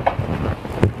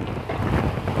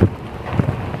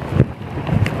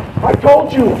 I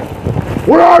told you.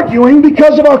 We're arguing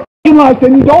because of our life,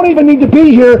 and you don't even need to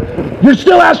be here. You're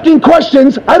still asking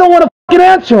questions. I don't want to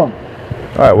answer them.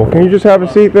 All right, well, can you just have a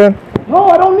seat then? No,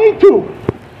 I don't need to.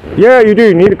 Yeah, you do.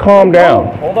 You need to calm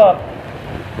down. Hold up.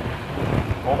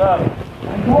 Hold up.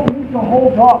 I don't need to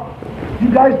hold up. You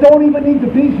guys don't even need to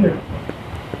be here.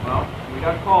 Well, we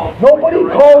got called. Nobody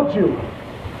called you.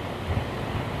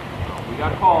 We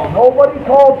got called. Nobody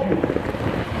called you.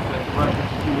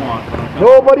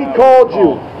 Nobody called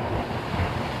you.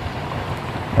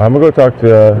 I'm going to go talk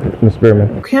to Ms.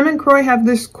 Spearman. Kim and Croy have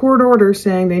this court order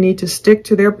saying they need to stick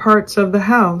to their parts of the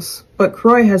house, but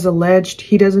Croy has alleged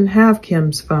he doesn't have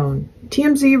Kim's phone.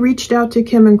 TMZ reached out to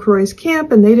Kim and Croy's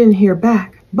camp and they didn't hear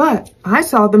back. But I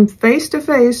saw them face to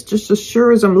face just as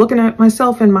sure as I'm looking at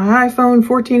myself in my iPhone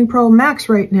 14 Pro Max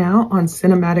right now on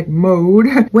cinematic mode.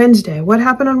 Wednesday. What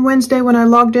happened on Wednesday when I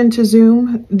logged into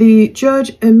Zoom? The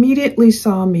judge immediately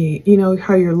saw me. You know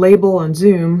how your label on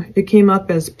Zoom, it came up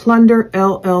as Plunder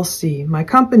LLC, my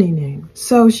company name.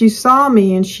 So she saw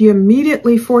me and she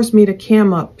immediately forced me to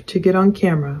cam up to get on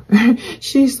camera.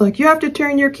 She's like, you have to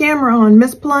turn your camera on,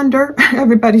 Miss Plunder.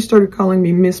 Everybody started calling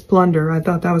me Miss Plunder. I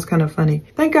thought that was kind of funny.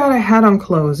 Thank God I had on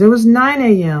clothes. It was 9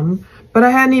 a.m., but I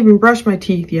hadn't even brushed my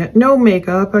teeth yet. No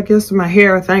makeup. I guess my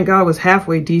hair, thank God, was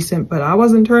halfway decent, but I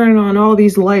wasn't turning on all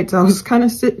these lights. I was kind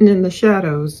of sitting in the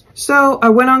shadows. So I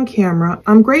went on camera.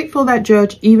 I'm grateful that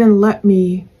judge even let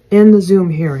me in the Zoom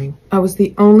hearing. I was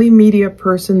the only media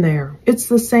person there. It's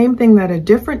the same thing that a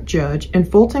different judge in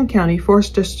Fulton County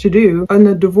forced us to do in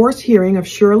the divorce hearing of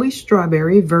Shirley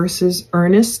Strawberry versus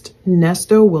Ernest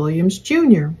Nesto Williams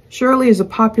Jr. Shirley is a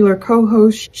popular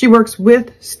co-host. She works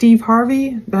with Steve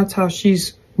Harvey. That's how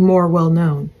she's more well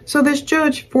known. So this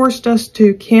judge forced us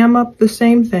to cam up the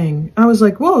same thing. I was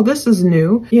like, whoa, this is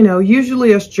new. You know,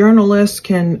 usually us journalists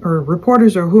can, or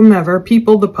reporters or whomever,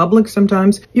 people, the public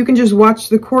sometimes, you can just watch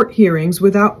the court hearings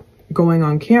without going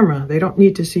on camera. They don't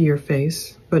need to see your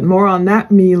face. But more on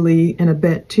that melee in a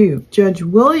bit too. Judge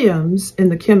Williams in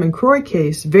the Kim and Croy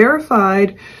case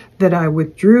verified that I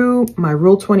withdrew my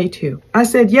Rule 22. I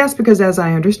said yes because as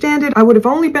I understand it, I would have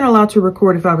only been allowed to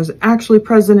record if I was actually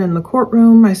present in the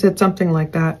courtroom. I said something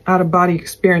like that, out of body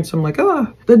experience. I'm like, oh.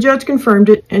 The judge confirmed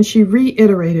it and she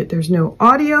reiterated there's no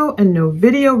audio and no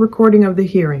video recording of the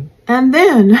hearing. And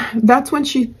then that's when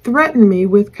she threatened me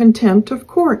with contempt of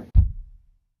court,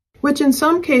 which in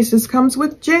some cases comes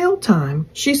with jail time.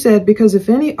 She said, because if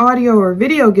any audio or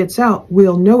video gets out,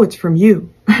 we'll know it's from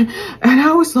you. And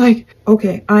I was like,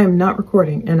 okay, I am not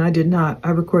recording. And I did not.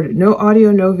 I recorded no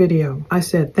audio, no video. I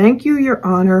said, thank you, Your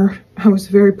Honor. I was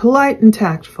very polite and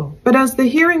tactful. But as the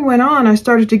hearing went on, I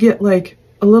started to get like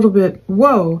a little bit,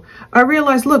 whoa. I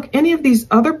realized, look, any of these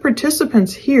other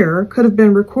participants here could have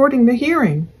been recording the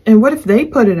hearing. And what if they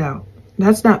put it out?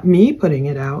 That's not me putting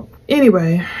it out.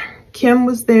 Anyway, Kim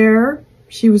was there.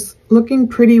 She was looking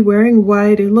pretty, wearing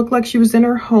white. It looked like she was in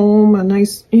her home, a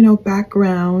nice,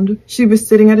 background. She was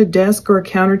sitting at a desk or a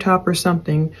countertop or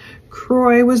something.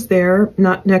 Croy was there,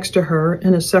 not next to her,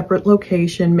 in a separate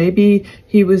location. Maybe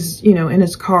he was, in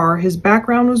his car. His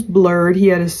background was blurred. He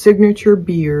had a signature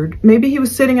beard. Maybe he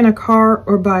was sitting in a car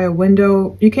or by a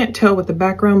window. You can't tell with the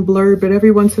background blurred, but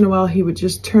every once in a while he would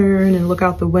just turn and look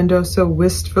out the window so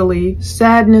wistfully.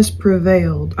 Sadness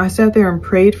prevailed. I sat there and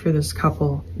prayed for this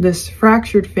couple, this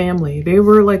fractured family. They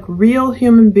were like real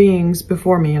human beings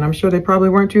before me, and I'm sure they probably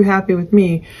weren't too happy with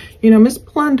me. Miss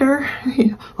Plunder,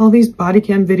 all these body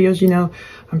cam videos,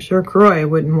 I'm sure Croy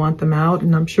wouldn't want them out,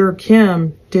 and I'm sure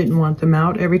Kim didn't want them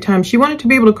out. Every time she wanted to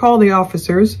be able to call the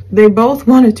officers, they both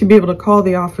wanted to be able to call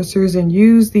the officers and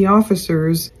use the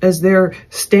officers as their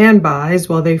standbys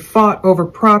while they fought over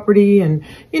property and,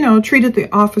 treated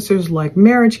the officers like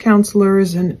marriage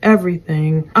counselors and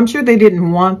everything. I'm sure they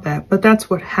didn't want that, but that's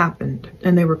what happened.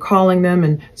 And they were calling them,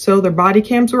 and so their body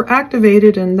cams were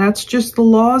activated, and that's just the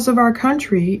laws of our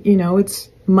country. It's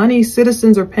money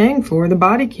citizens are paying for, the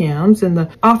body cams and the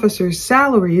officers'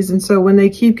 salaries. And so when they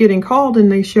keep getting called and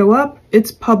they show up,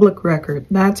 it's public record.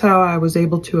 That's how I was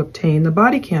able to obtain the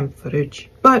body cam footage.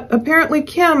 But apparently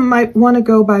Kim might want to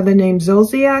go by the name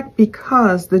Zolciak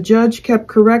because the judge kept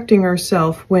correcting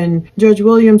herself when Judge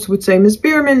Williams would say, Ms.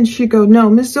 Bierman, she'd go, no,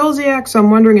 Ms. Zolciak. So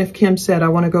I'm wondering if Kim said, I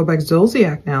want to go by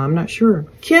Zolciak now. I'm not sure.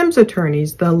 Kim's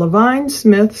attorneys, the Levine,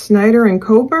 Smith, Snyder, and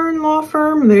Coburn law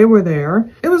firm, they were there.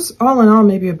 It was all in all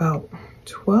maybe about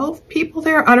 12 people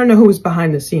there. I don't know who was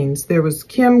behind the scenes. There was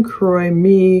Kim, Croy,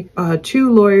 me,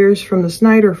 2 lawyers from the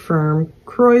Snyder firm,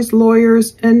 Croy's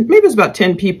lawyers, and maybe it was about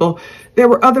 10 people. There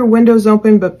were other windows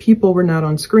open, but people were not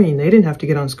on screen. They didn't have to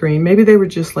get on screen. Maybe they were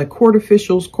just like court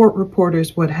officials, court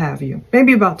reporters, what have you.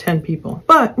 Maybe about 10 people.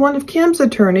 But one of Kim's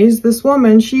attorneys, this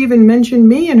woman, she even mentioned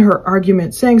me in her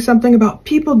argument, saying something about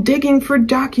people digging for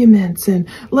documents and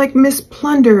like Miss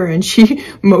Plunder. And she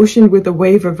motioned with a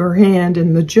wave of her hand,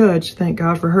 and the judge, thank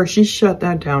God for her, she shut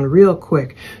that down real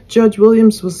quick. Judge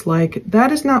Williams was like,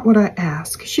 that is not what I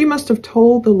asked. She must have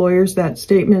told the lawyers that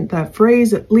statement, that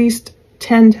phrase at least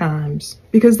 10 times,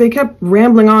 because they kept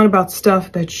rambling on about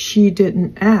stuff that she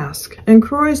didn't ask. And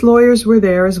Croy's lawyers were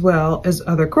there as well as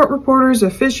other court reporters,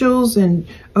 officials, and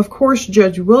of course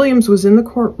Judge Williams was in the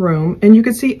courtroom, and you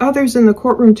could see others in the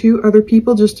courtroom too, other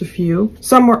people, just a few.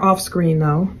 Some were off screen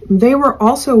though. They were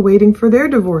also waiting for their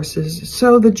divorces,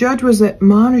 so the judge was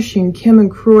admonishing Kim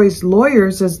and Croy's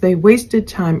lawyers as they wasted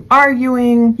time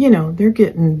arguing. They're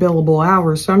getting billable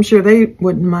hours, so I'm sure they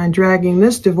wouldn't mind dragging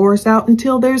this divorce out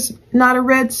until there's not a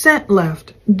red cent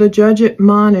left. The judge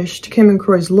admonished Kim and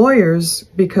Croy's lawyers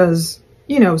because,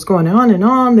 you know, it was going on and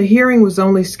on. The hearing was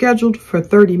only scheduled for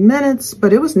 30 minutes,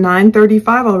 but it was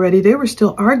 9:35 already. They were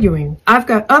still arguing. I've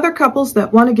got other couples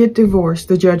that want to get divorced,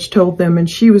 the judge told them, and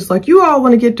she was like, you all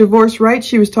want to get divorced, right?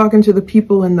 She was talking to the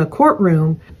people in the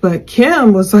courtroom, but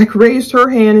Kim was like, raised her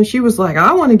hand, and she was like,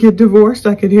 I want to get divorced,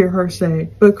 I could hear her say.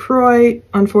 But Croy,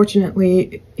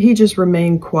 unfortunately, he just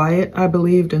remained quiet, I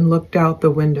believed, and looked out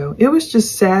the window. It was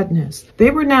just sadness.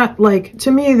 They were not like,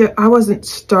 to me, that I wasn't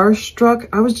starstruck.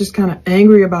 I was just kind of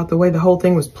angry about the way the whole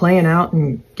thing was playing out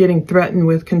and getting threatened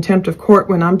with contempt of court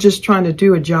when I'm just trying to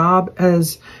do a job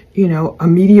as, you know, a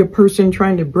media person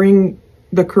trying to bring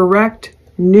the correct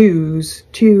news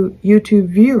to YouTube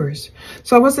viewers.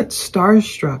 So I wasn't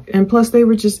starstruck. And plus it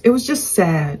was just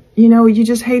sad. You know, you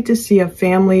just hate to see a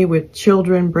family with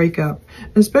children break up.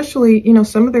 Especially, you know,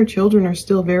 some of their children are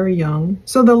still very young.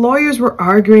 So the lawyers were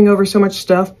arguing over so much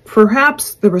stuff.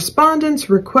 Perhaps the respondents'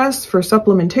 requests for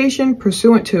supplementation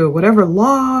pursuant to whatever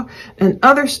law and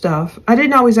other stuff. I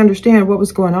didn't always understand what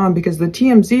was going on because the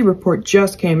TMZ report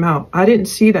just came out. I didn't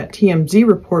see that TMZ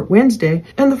report Wednesday,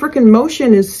 and the freaking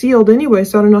motion is sealed anyway,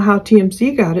 so I don't know how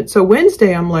TMZ got it. So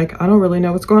Wednesday, I'm like, I don't really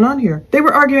know what's going on here. They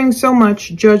were arguing so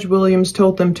much, Judge Williams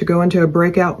told them to go into a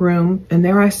breakout room, and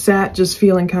there I sat just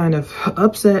feeling kind of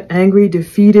upset, angry,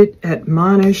 defeated,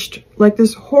 admonished, like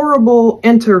this horrible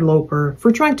interloper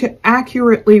for trying to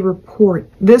accurately report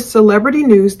this celebrity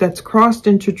news that's crossed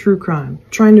into true crime,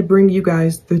 trying to bring you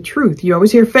guys the truth. You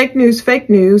always hear fake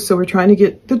news, so we're trying to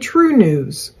get the true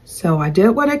news. So I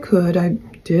did what I could. I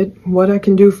did what I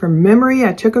can do from memory.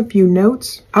 I took a few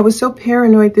notes. I was so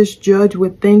paranoid this judge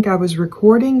would think I was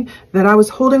recording that I was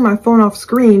holding my phone off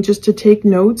screen just to take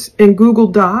notes in Google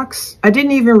Docs. I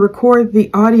didn't even record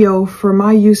the audio for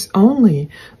my use only,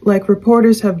 like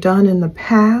reporters have done in the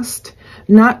past.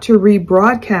 Not to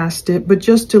rebroadcast it, but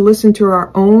just to listen to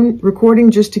our own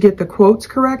recording just to get the quotes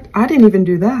correct. I didn't even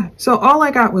do that. So all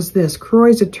I got was this.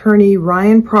 Croy's attorney,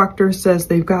 Ryan Proctor, says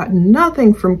they've gotten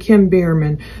nothing from Kim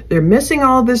Bierman. They're missing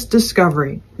all this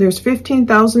discovery. There's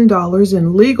 $15,000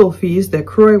 in legal fees that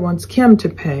Croy wants Kim to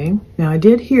pay. Now, I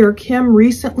did hear Kim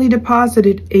recently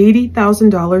deposited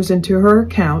 $80,000 into her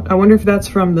account. I wonder if that's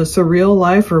from the Surreal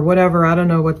Life or whatever. I don't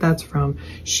know what that's from.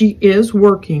 She is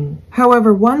working.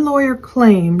 However, one lawyer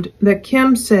claimed that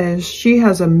Kim says she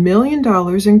has $1 million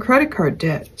in credit card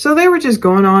debt. So they were just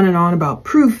going on and on about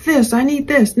proof this, I need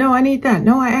this, no, I need that,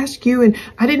 no, I asked you and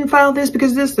I didn't file this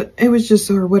because this, it was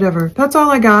just, or whatever. That's all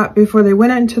I got before they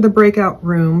went into the breakout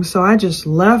room. So I just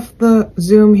left the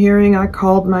Zoom hearing. I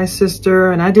called my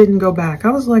sister and I didn't go back. I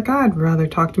was like, I'd rather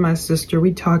talk to my sister.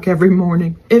 We talk every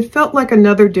morning. It felt like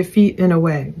another defeat in a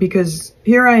way because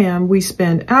here I am. We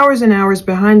spend hours and hours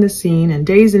behind the scene and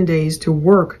days to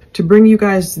work to bring you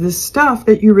guys this stuff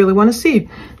that you really want to see.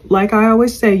 Like I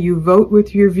always say, you vote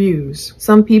with your views.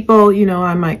 Some people, you know,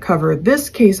 I might cover this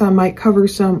case. I might cover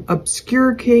some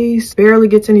obscure case, barely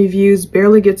gets any views,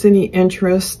 barely gets any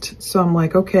interest. So I'm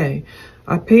like, okay,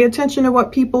 I pay attention to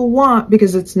what people want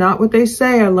because it's not what they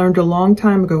say. I learned a long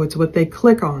time ago. It's what they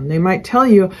click on. They might tell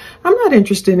you, I'm not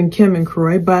interested in Kim and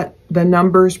Croy, but the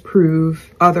numbers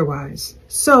prove otherwise.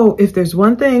 So if there's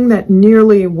one thing that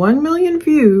nearly 1 million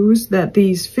views that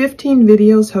these 15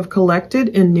 videos have collected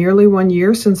in nearly 1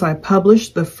 year since I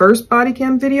published the first body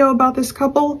cam video about this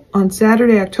couple on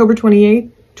Saturday, October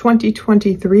 28th,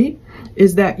 2023,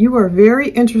 is that you are very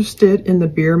interested in the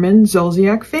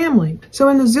Bierman-Zolciak family. So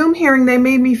in the Zoom hearing, they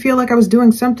made me feel like I was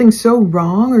doing something so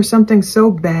wrong or something so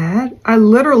bad. I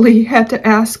literally had to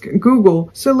ask Google,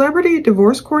 celebrity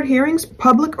divorce court hearings,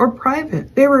 public or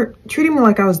private? They were treating me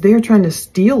like I was there trying to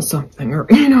steal something or,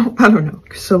 you know, I don't know.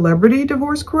 Celebrity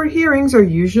divorce court hearings are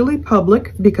usually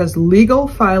public because legal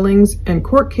filings and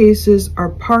court cases are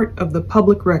part of the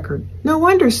public record. No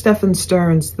wonder Stephen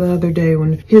Stearns the other day,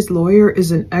 when his lawyer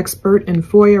is an expert in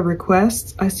FOIA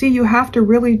requests, I see you have to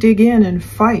really dig in and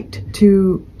fight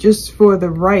to just for the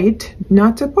right,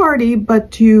 not to party,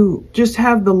 but to just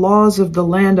have the laws of the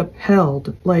land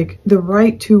upheld, like the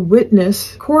right to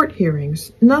witness court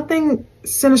hearings. Nothing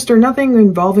sinister, nothing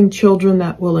involving children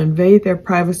that will invade their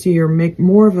privacy or make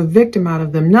more of a victim out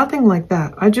of them. Nothing like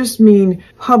that. I just mean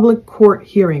public court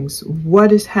hearings.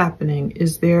 What is happening?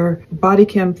 Is there body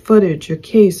cam footage, a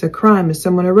case, a crime? Is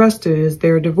someone arrested? Is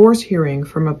there a divorce hearing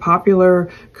from a popular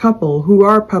couple who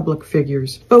are public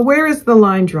figures? But where is the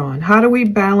line drawn? How do we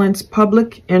balance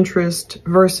public interest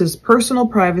versus personal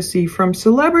privacy from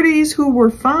celebrities who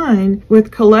were fine with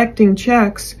collecting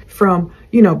checks from,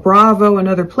 you know, Bravo and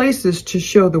other places to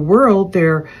show the world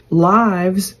their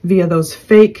lives via those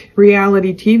fake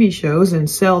reality TV shows and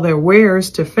sell their wares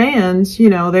to fans? You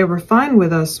know, they were fine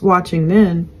with us watching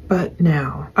then. but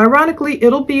now. Ironically,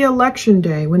 it'll be election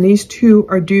day when these two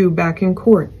are due back in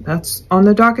court. That's on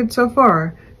the docket so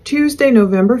far. Tuesday,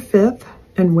 November 5th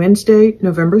and Wednesday,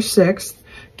 November 6th.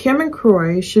 Kim and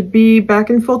Croy should be back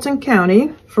in Fulton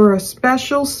County for a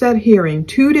special set hearing.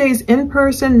 2 days in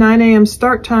person, 9 a.m.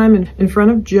 start time in front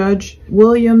of Judge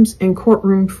Williams in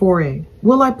courtroom 4A.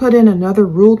 Will I put in another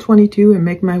Rule 22 and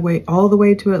make my way all the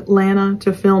way to Atlanta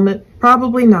to film it?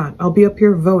 Probably not. I'll be up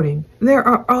here voting. There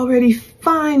are already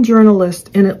fine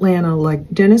journalists in Atlanta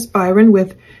like Dennis Byron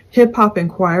with Hip Hop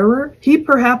Inquirer. He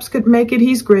perhaps could make it.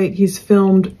 He's great. He's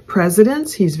filmed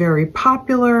presidents. He's very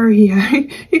popular.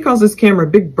 He calls his camera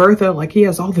Big Bertha, like he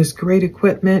has all this great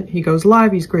equipment. He goes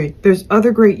live. He's great. There's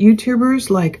other great YouTubers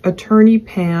like Attorney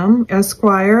Pam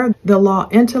Esquire, the Law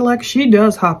Intellect. She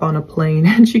does hop on a plane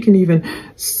and she can even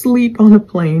sleep on a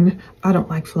plane. I don't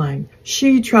like flying.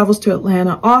 She travels to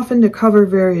Atlanta often to cover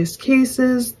various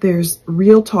cases. There's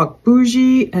Real Talk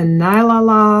Bougie and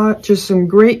Nylala, just some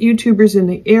great YouTubers in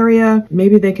the area.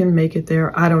 Maybe they can make it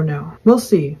there. I don't know. We'll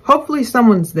see. Hopefully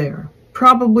someone's there.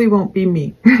 Probably won't be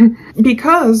me.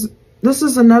 Because this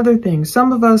is another thing.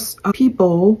 Some of us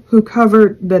people who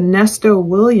covered the Nesto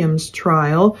Williams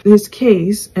trial, his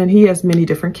case, and he has many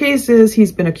different cases.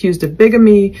 He's been accused of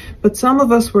bigamy, but some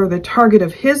of us were the target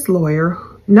of his lawyer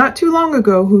not too long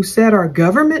ago who said our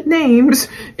government names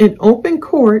in open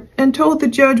court and told the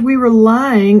judge we were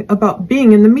lying about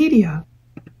being in the media.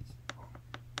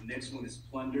 Next one is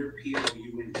Plunder,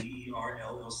 P-O-U-N-D-E-R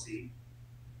LLC.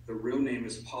 The real name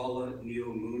is Paula Neal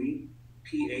Mooney,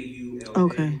 P-A-U-L-A.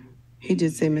 Okay, he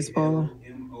did say Miss Paula.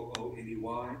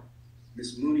 M-O-O-N-E-Y.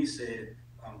 Miss Mooney said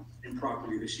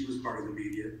improperly that she was part of the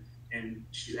media, and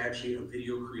she's actually a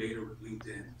video creator with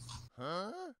LinkedIn.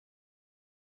 Huh?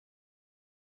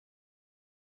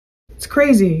 It's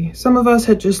crazy. Some of us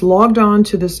had just logged on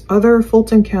to this other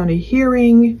Fulton County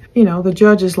hearing. You know, the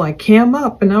judge is like, cam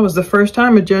up. And that was the first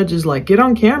time a judge is like, get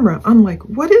on camera. I'm like,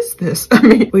 what is this? I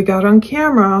mean, we got on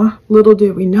camera. Little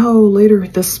did we know later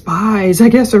the spies, I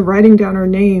guess, are writing down our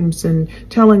names and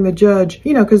telling the judge,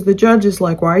 you know, because the judge is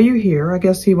like, why are you here? I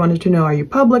guess he wanted to know, are you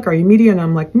public? Are you media? And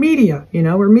I'm like, media. You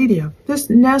know, we're media. This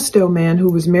Nesto man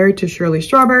who was married to Shirley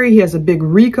Strawberry, he has a big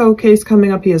RICO case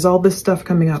coming up. He has all this stuff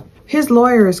coming up. His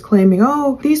lawyer is claiming,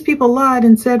 oh, these people lied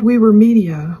and said we were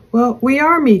media. Well, we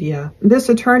are media. This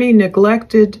attorney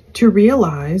neglected to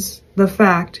realize the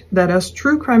fact that us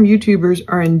true crime YouTubers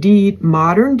are indeed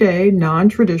modern day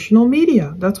non-traditional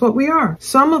media. That's what we are.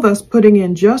 Some of us putting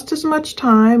in just as much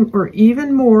time or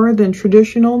even more than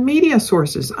traditional media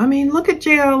sources. I mean, look at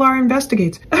JLR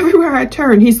Investigates. Everywhere I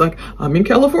turn, he's like, I'm in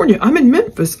California, I'm in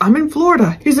Memphis, I'm in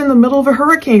Florida. He's in the middle of a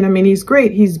hurricane. I mean, he's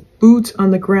great. He's boots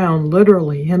on the ground,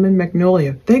 literally, him and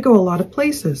Magnolia. They go a lot of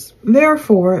places.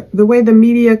 Therefore, the way the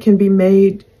media can be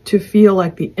made to feel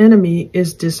like the enemy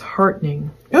is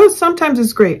disheartening. Oh, sometimes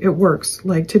it's great. It works.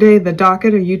 Like today, the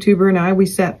docket, a YouTuber, and I, we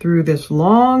sat through this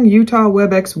long Utah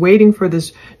WebEx waiting for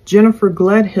this Jennifer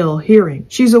Gledhill hearing.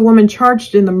 She's a woman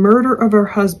charged in the murder of her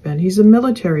husband. He's a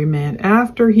military man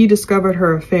after he discovered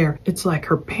her affair. It's like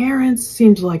her parents,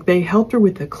 seems like they helped her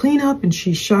with the cleanup and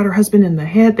she shot her husband in the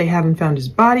head. They haven't found his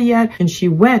body yet. And she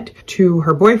went to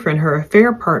her boyfriend, her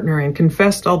affair partner, and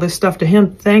confessed all this stuff to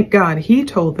him. Thank God he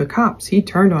told the cops. He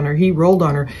turned on her. He rolled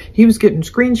on her. He was getting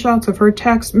screenshots of her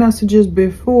text messages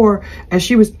before as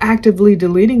she was actively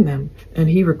deleting them, and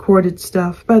he recorded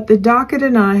stuff. But the docket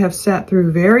and I have sat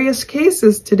through various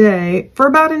cases today for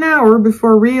about an hour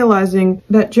before realizing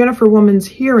that Jennifer Woman's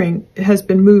hearing has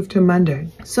been moved to Monday.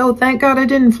 So thank God I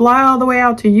didn't fly all the way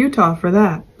out to Utah for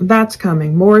that. That's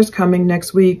coming. More is coming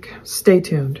next week. Stay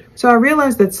tuned. So I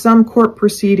realized that some court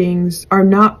proceedings are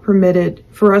not permitted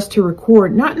for us to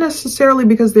record, not necessarily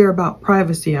because they're about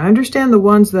privacy. I understand the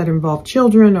ones that involve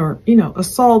children or, you know,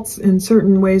 assaults in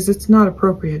certain ways, it's not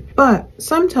appropriate. But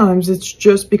sometimes it's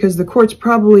just because the courts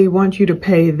probably want you to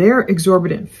pay their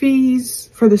exorbitant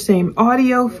fees for the same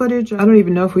audio footage. I don't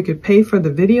even know if we could pay for the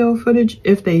video footage,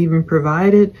 if they even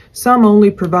provide it. Some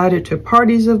only provide it to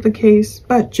parties of the case.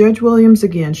 But Judge Williams,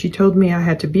 again, she told me I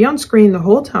had to be on screen the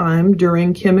whole time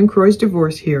during Kim and Croy's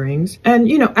divorce hearings and,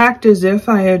 you know, act as if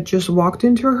I had just walked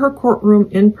into her courtroom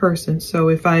in person. So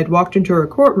if I had walked into her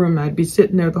courtroom, I'd be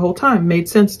sitting there the whole time. Made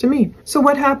sense to me. So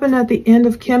what happened at the end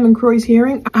of Kim and Croy's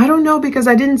hearing? I don't know, because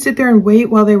I didn't sit there and wait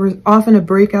while they were off in a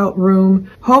breakout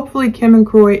room. Hopefully Kim and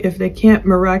Croy, if they can't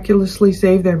miraculously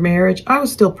save their marriage, I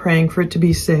was still praying for it to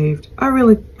be saved. I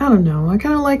don't know. I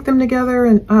kind of like them together,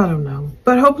 and I don't know.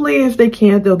 But hopefully if they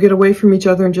can't, they'll get away from each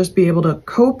other and just be able to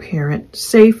co-parent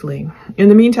safely. In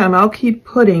the meantime, I'll keep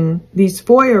putting these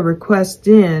FOIA requests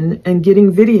in and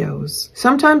getting videos.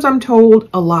 Sometimes I'm told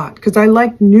a lot because I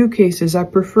like new cases. I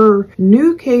prefer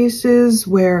new cases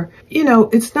where, you know,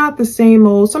 it's not the same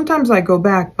old, sometimes I go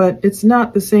back, but it's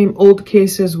not the same old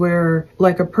cases where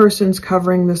like a person's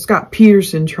covering the Scott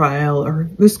Peterson trial or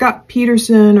the Scott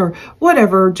Peterson or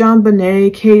whatever, John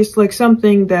Bonet case, like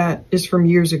something that is from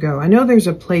years ago. I know there's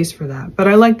a place for that, but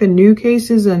I like the new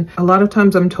cases, and a lot of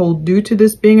times I'm told due to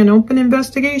this being an open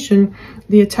investigation,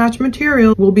 the attached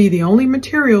material will be the only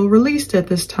material released at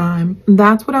this time.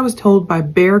 That's what I was told by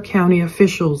Bexar County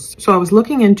officials. So I was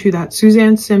looking into that.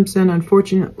 Suzanne Simpson,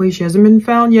 unfortunately, she hasn't been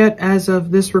found yet as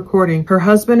of this recording. Her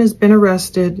husband has been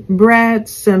arrested, Brad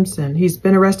Simpson. He's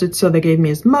been arrested, so they gave me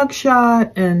his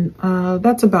mugshot, and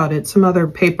that's about it. Some other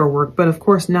paperwork, but of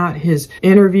course not his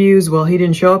interviews. Well, he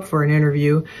didn't show up for an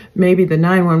interview. Maybe the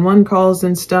 911 calls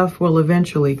and stuff we'll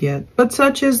eventually get. But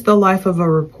such is the life of a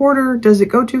reporter. Does it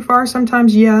go too far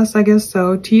sometimes? Yes, I guess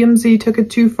so. TMZ took it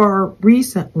too far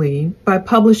recently by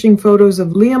publishing photos of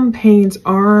Liam Payne's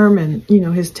arm and, you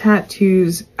know, his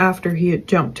tattoos after he had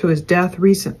jumped to his death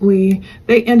recently.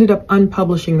 They ended up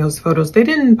unpublishing those photos. They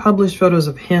didn't publish photos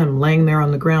of him laying there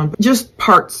on the ground, but just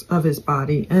parts of his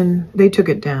body, and they took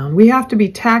it down. We have to be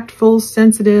tactful,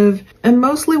 sensitive, and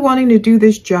mostly wanting to do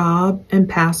this job and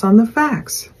pass on the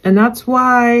facts. And that's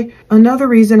why another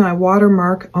reason I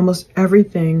watermark almost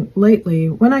everything lately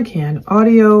when I can,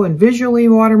 audio and visually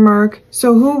watermark.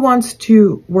 So who wants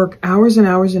to work hours and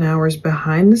hours and hours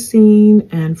behind the scene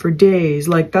and for days?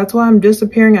 Like, that's why I'm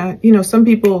disappearing. You know, some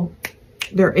people,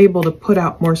 they're able to put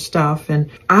out more stuff, and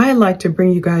I like to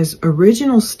bring you guys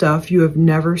original stuff you have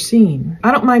never seen.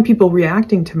 I don't mind people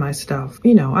reacting to my stuff.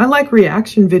 You know, I like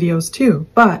reaction videos too,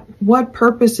 but what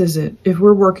purpose is it if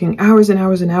we're working hours and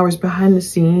hours and hours behind the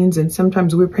scenes, and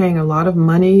sometimes we're paying a lot of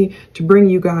money to bring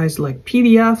you guys like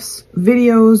PDFs,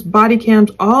 videos, body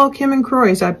cams, all Kim and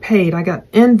Croy's I paid. I got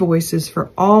invoices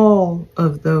for all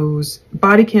of those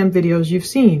body cam videos you've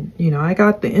seen. You know, I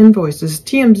got the invoices.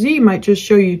 TMZ might just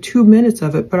show you 2 minutes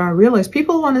of it, but I realize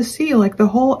people want to see like the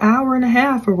whole hour and a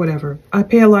half or whatever. I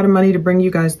pay a lot of money to bring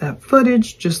you guys that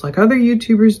footage, just like other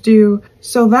YouTubers do.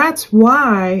 So that's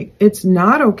why it's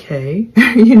not okay,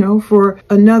 you know, for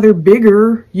another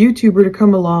bigger YouTuber to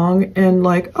come along and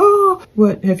like, oh,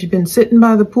 what, have you been sitting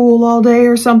by the pool all day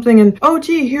or something? And, oh,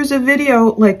 gee, here's a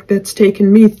video like that's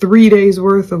taken me 3 days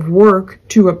worth of work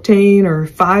to obtain, or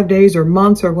 5 days or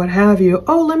months or what have you.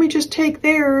 Oh, let me just take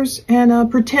theirs and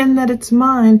pretend that it's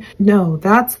mine. No,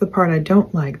 that's the part I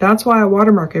don't like. That's why I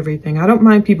watermark everything. I don't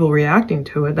mind people reacting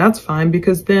to it. That's fine,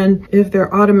 because then if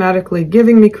they're automatically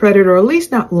giving me credit, or at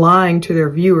least not lying to their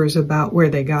viewers about where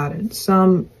they got it.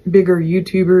 Some bigger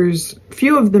YouTubers,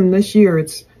 few of them this year,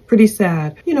 it's pretty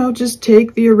sad. You know, just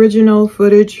take the original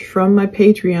footage from my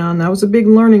Patreon. That was a big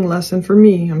learning lesson for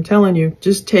me, I'm telling you.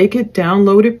 Just take it,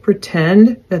 download it,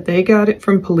 pretend that they got it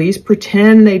from police,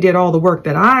 pretend they did all the work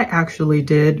that I actually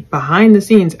did behind the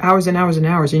scenes, hours and hours and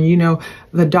hours. And you know,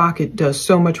 the docket does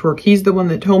so much work. He's the one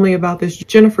that told me about this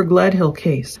Jennifer Gledhill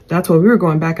case. That's why we were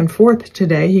going back and forth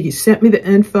today. He sent me the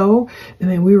info,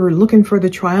 and then we were looking for the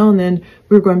trial, and then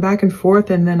we were going back and forth,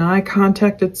 and then I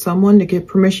contacted someone to get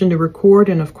permission to record,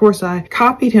 and of course I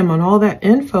copied him on all that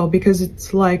info because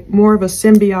it's like more of a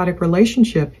symbiotic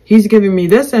relationship. He's giving me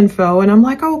this info, and I'm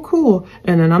like, oh, cool.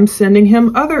 And then I'm sending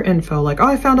him other info, like, oh,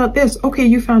 I found out this. Okay,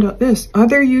 you found out this.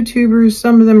 Other YouTubers,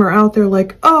 some of them are out there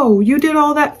like, oh, you did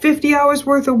all that 50 hours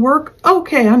worth of work?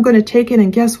 Okay, I'm going to take it,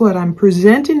 and guess what? I'm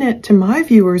presenting it to my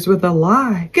viewers with a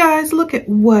lie. Guys, look at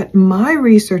what my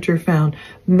researcher found.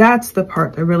 That's the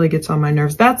part that really gets on my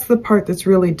nerves. That's the part that's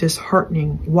really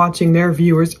disheartening, watching their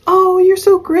viewers. Oh, you're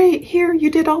so great. Here,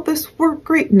 you did all this work.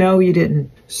 Great. No, you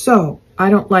didn't. So I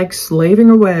don't like slaving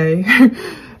away.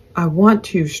 I want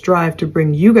to strive to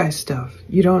bring you guys stuff.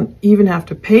 You don't even have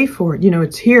to pay for it. You know,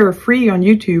 it's here free on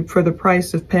YouTube for the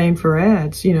price of paying for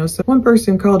ads, you know. So one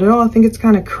person called it, oh, I think it's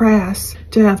kind of crass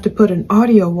to have to put an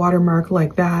audio watermark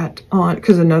like that on,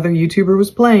 because another YouTuber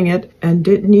was playing it and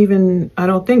didn't even, I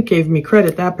don't think, gave me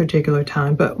credit that particular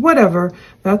time, but whatever.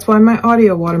 That's why my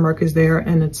audio watermark is there.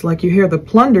 And it's like you hear the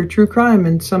Plunder true crime,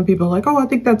 and some people are like, oh, I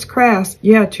think that's crass.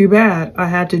 Yeah, too bad. I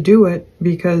had to do it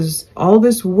because all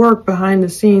this work behind the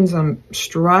scenes I'm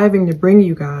striving to bring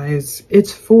you guys,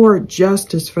 it's for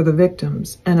justice for the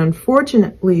victims. And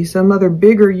unfortunately, some other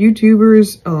bigger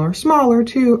YouTubers, or smaller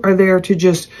too, are there to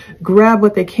just grab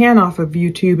what they can off of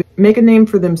YouTube, make a name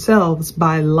for themselves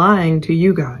by lying to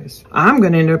you guys. I'm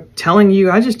going to end up telling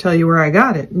you, I just tell you where I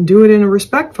got it and do it in a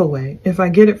respectful way. If I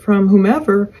get it from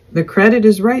whomever, the credit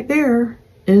is right there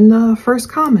in the first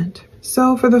comment.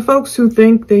 So for the folks who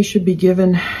think they should be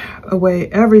given away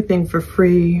everything for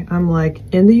free, I'm like,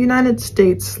 in the United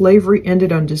States, slavery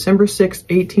ended on December 6,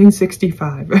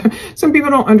 1865. Some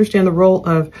people don't understand the role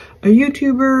of a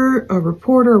YouTuber, a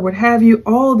reporter, what have you,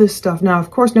 all this stuff. Now, of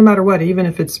course, no matter what, even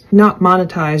if it's not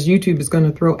monetized, YouTube is going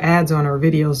to throw ads on our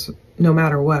videos no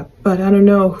matter what. But I don't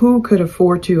know who could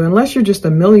afford to, unless you're just a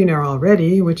millionaire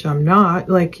already, which I'm not,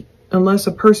 like, unless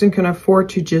a person can afford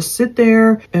to just sit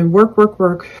there and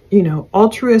work, you know,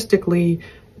 altruistically,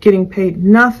 getting paid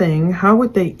nothing, how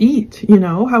would they eat? You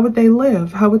know, how would they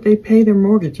live? How would they pay their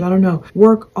mortgage? I don't know.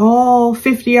 Work all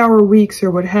 50-hour weeks or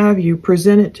what have you,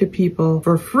 present it to people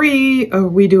for free.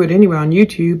 We do it anyway on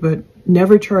YouTube, but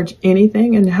never charge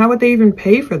anything. And how would they even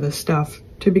pay for this stuff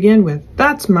to begin with?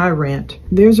 That's my rant.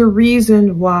 There's a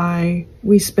reason why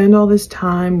we spend all this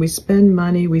time, we spend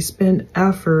money, we spend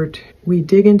effort, we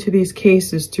dig into these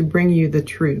cases to bring you the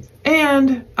truth.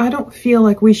 And I don't feel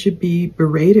like we should be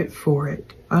berated for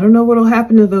it. I don't know what'll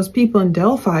happen to those people in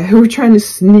Delphi who were trying to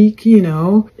sneak, you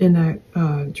know, in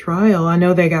that trial. I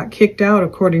know they got kicked out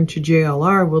according to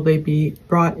JLR. Will they be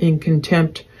brought in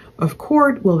contempt of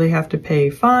court? Will they have to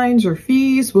pay fines or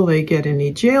fees? Will they get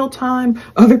any jail time?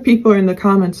 Other people are in the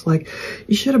comments like,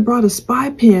 you should have brought a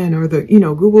spy pen or the, you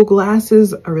know, Google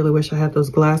glasses. I really wish I had those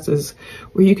glasses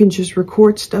where you can just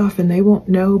record stuff and they won't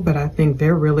know, but I think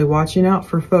they're really watching out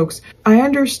for folks. I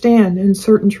understand in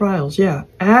certain trials, yeah,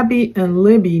 Abby and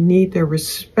Libby need their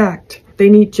respect.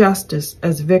 They need justice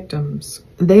as victims.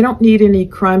 They don't need any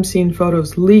crime scene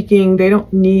photos leaking. They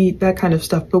don't need that kind of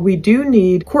stuff. But we do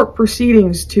need court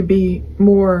proceedings to be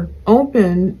more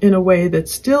open in a way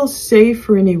that's still safe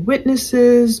for any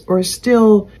witnesses, or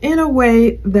still in a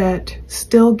way that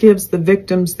still gives the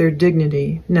victims their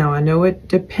dignity. Now, I know it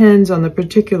depends on the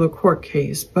particular court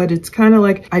case, but it's kind of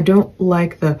like, I don't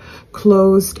like the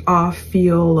closed off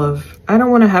feel of, I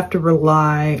don't want to have to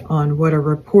rely on what a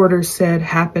reporter said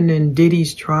happened in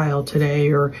Diddy's trial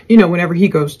today, or, you know, whenever he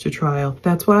goes to trial.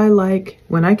 That's why I like,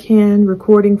 when I can,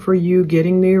 recording for you,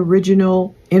 getting the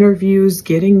original interviews,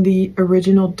 getting the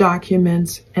original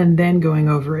documents, and then going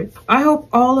over it. I hope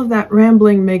all of that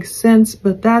rambling makes sense,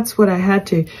 but that's what I had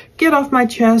to get off my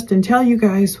chest and tell you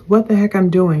guys what the heck I'm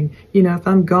doing. You know, if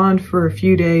I'm gone for a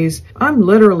few days, I'm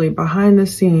literally behind the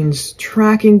scenes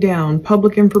tracking down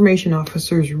public information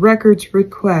officers, records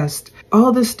requests,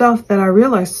 all this stuff that I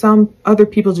realize some other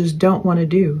people just don't want to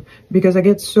do, because I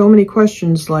get so many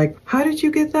questions like, how did you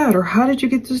get that? Or how did you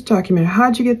get this document?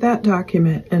 How'd you get that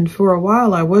document? And for a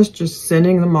while, I was just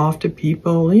sending them off to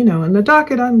people, you know, and the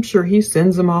docket, I'm sure he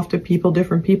sends them off to people,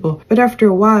 different people. But after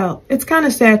a while, it's kind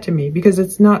of sad to me because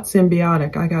it's not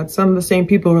symbiotic. I got some of the same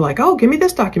people who are like, oh, give me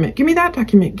this document, give me that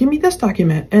document, give me this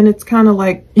document. And it's kind of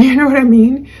like, you know what I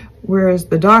mean? Whereas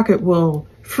the docket will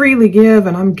freely give,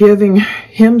 and I'm giving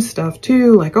him stuff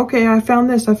too, like, okay, I found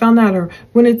this, I found that. Or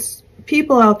when it's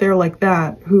people out there like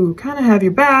that who kind of have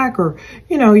your back, or,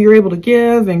 you know, you're able to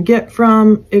give and get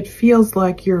from, it feels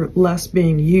like you're less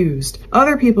being used.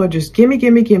 Other people are just gimme,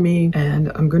 gimme, gimme, and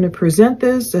I'm going to present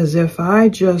this as if I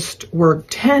just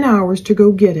worked 10 hours to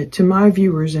go get it to my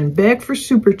viewers and beg for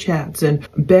super chats and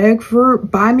beg for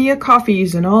buy me a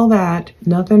coffees and all that.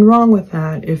 Nothing wrong with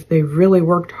that if they really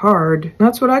worked hard.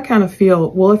 That's what I kind of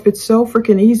feel. Well, if it's so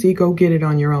freaking easy, go get it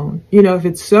on your own. You know, if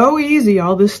it's so easy,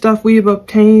 all this stuff we've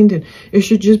obtained, and it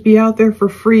should just be out there for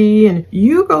free, and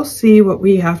you go see what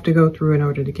we have to go through in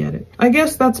order to get it. I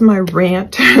guess that's my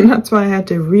rant. That's why I had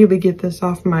to really get this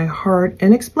off my heart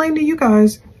and explain to you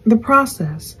guys the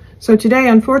process. So today,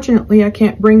 unfortunately, I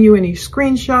can't bring you any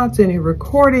screenshots, any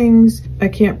recordings. I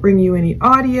can't bring you any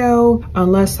audio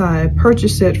unless I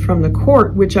purchase it from the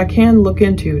court, which I can look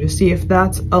into to see if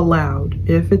that's allowed.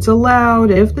 If it's allowed,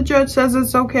 if the judge says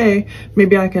it's okay,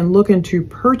 maybe I can look into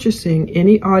purchasing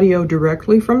any audio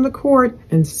directly from the court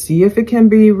and see if it can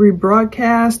be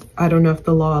rebroadcast. I don't know if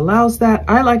the law allows that.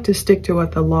 I like to stick to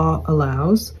what the law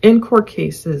allows in court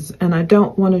cases, and I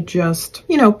don't want to just,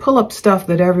 you know, pull up stuff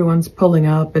that everyone's pulling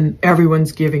up and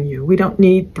everyone's giving you. We don't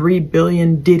need 3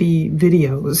 billion Diddy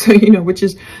videos, you know, which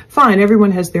is fine.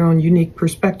 Everyone has their own unique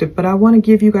perspective, but I want to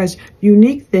give you guys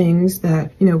unique things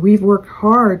that, you know, we've worked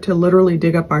hard to literally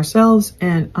dig up ourselves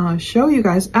and show you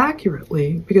guys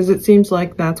accurately, because it seems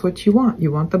like that's what you want.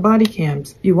 You want the body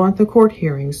cams, you want the court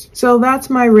hearings. So that's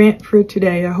my rant for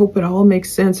today. I hope it all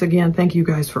makes sense. Again, thank you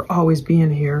guys for always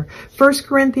being here. 1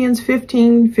 Corinthians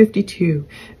 15:52.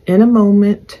 In a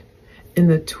moment, in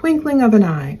the twinkling of an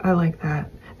eye, I like that,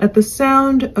 at the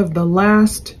sound of the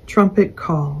last trumpet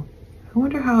call. I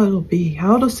wonder how it'll be,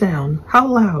 how it'll sound, how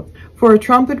loud. For a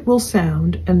trumpet will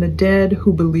sound, and the dead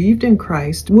who believed in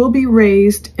Christ will be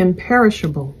raised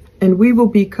imperishable, and we will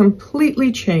be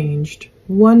completely changed,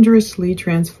 wondrously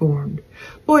transformed.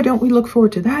 Boy, don't we look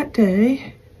forward to that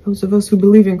day. Those of us who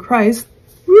believe in Christ,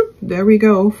 whoop, there we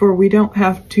go, for we don't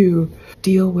have to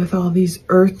deal with all these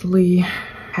earthly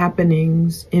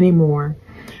happenings anymore.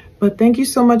 But thank you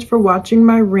so much for watching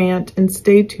my rant, and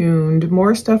stay tuned.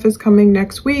 More stuff is coming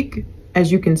next week.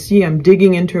 As you can see, I'm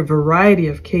digging into a variety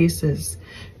of cases.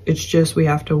 It's just we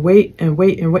have to wait and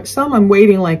wait and wait. Some I'm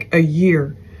waiting like a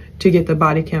year to get the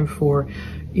body cam for,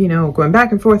 you know, going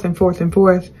back and forth and forth and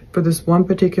forth for this one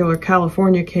particular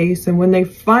California case. And when they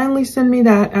finally send me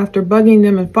that, after bugging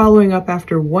them and following up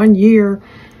after 1 year,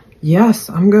 yes,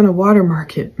 I'm going to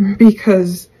watermark it,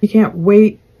 because you can't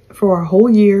wait for a whole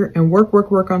year and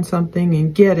work on something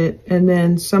and get it, and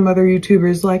then some other YouTuber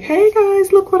is like, hey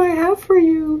guys, look what I have for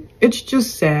you. It's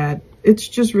just sad. It's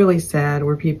just really sad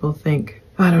where people think,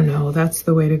 I don't know, that's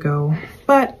the way to go.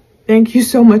 But thank you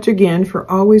so much again for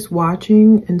always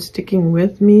watching and sticking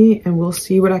with me, and we'll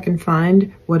see what I can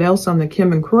find, what else on the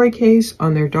Kim and Kroy case,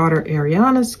 on their daughter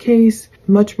Ariana's case,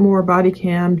 much more body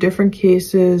cam, different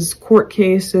cases, court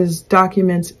cases,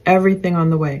 documents, everything on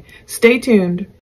the way. Stay tuned.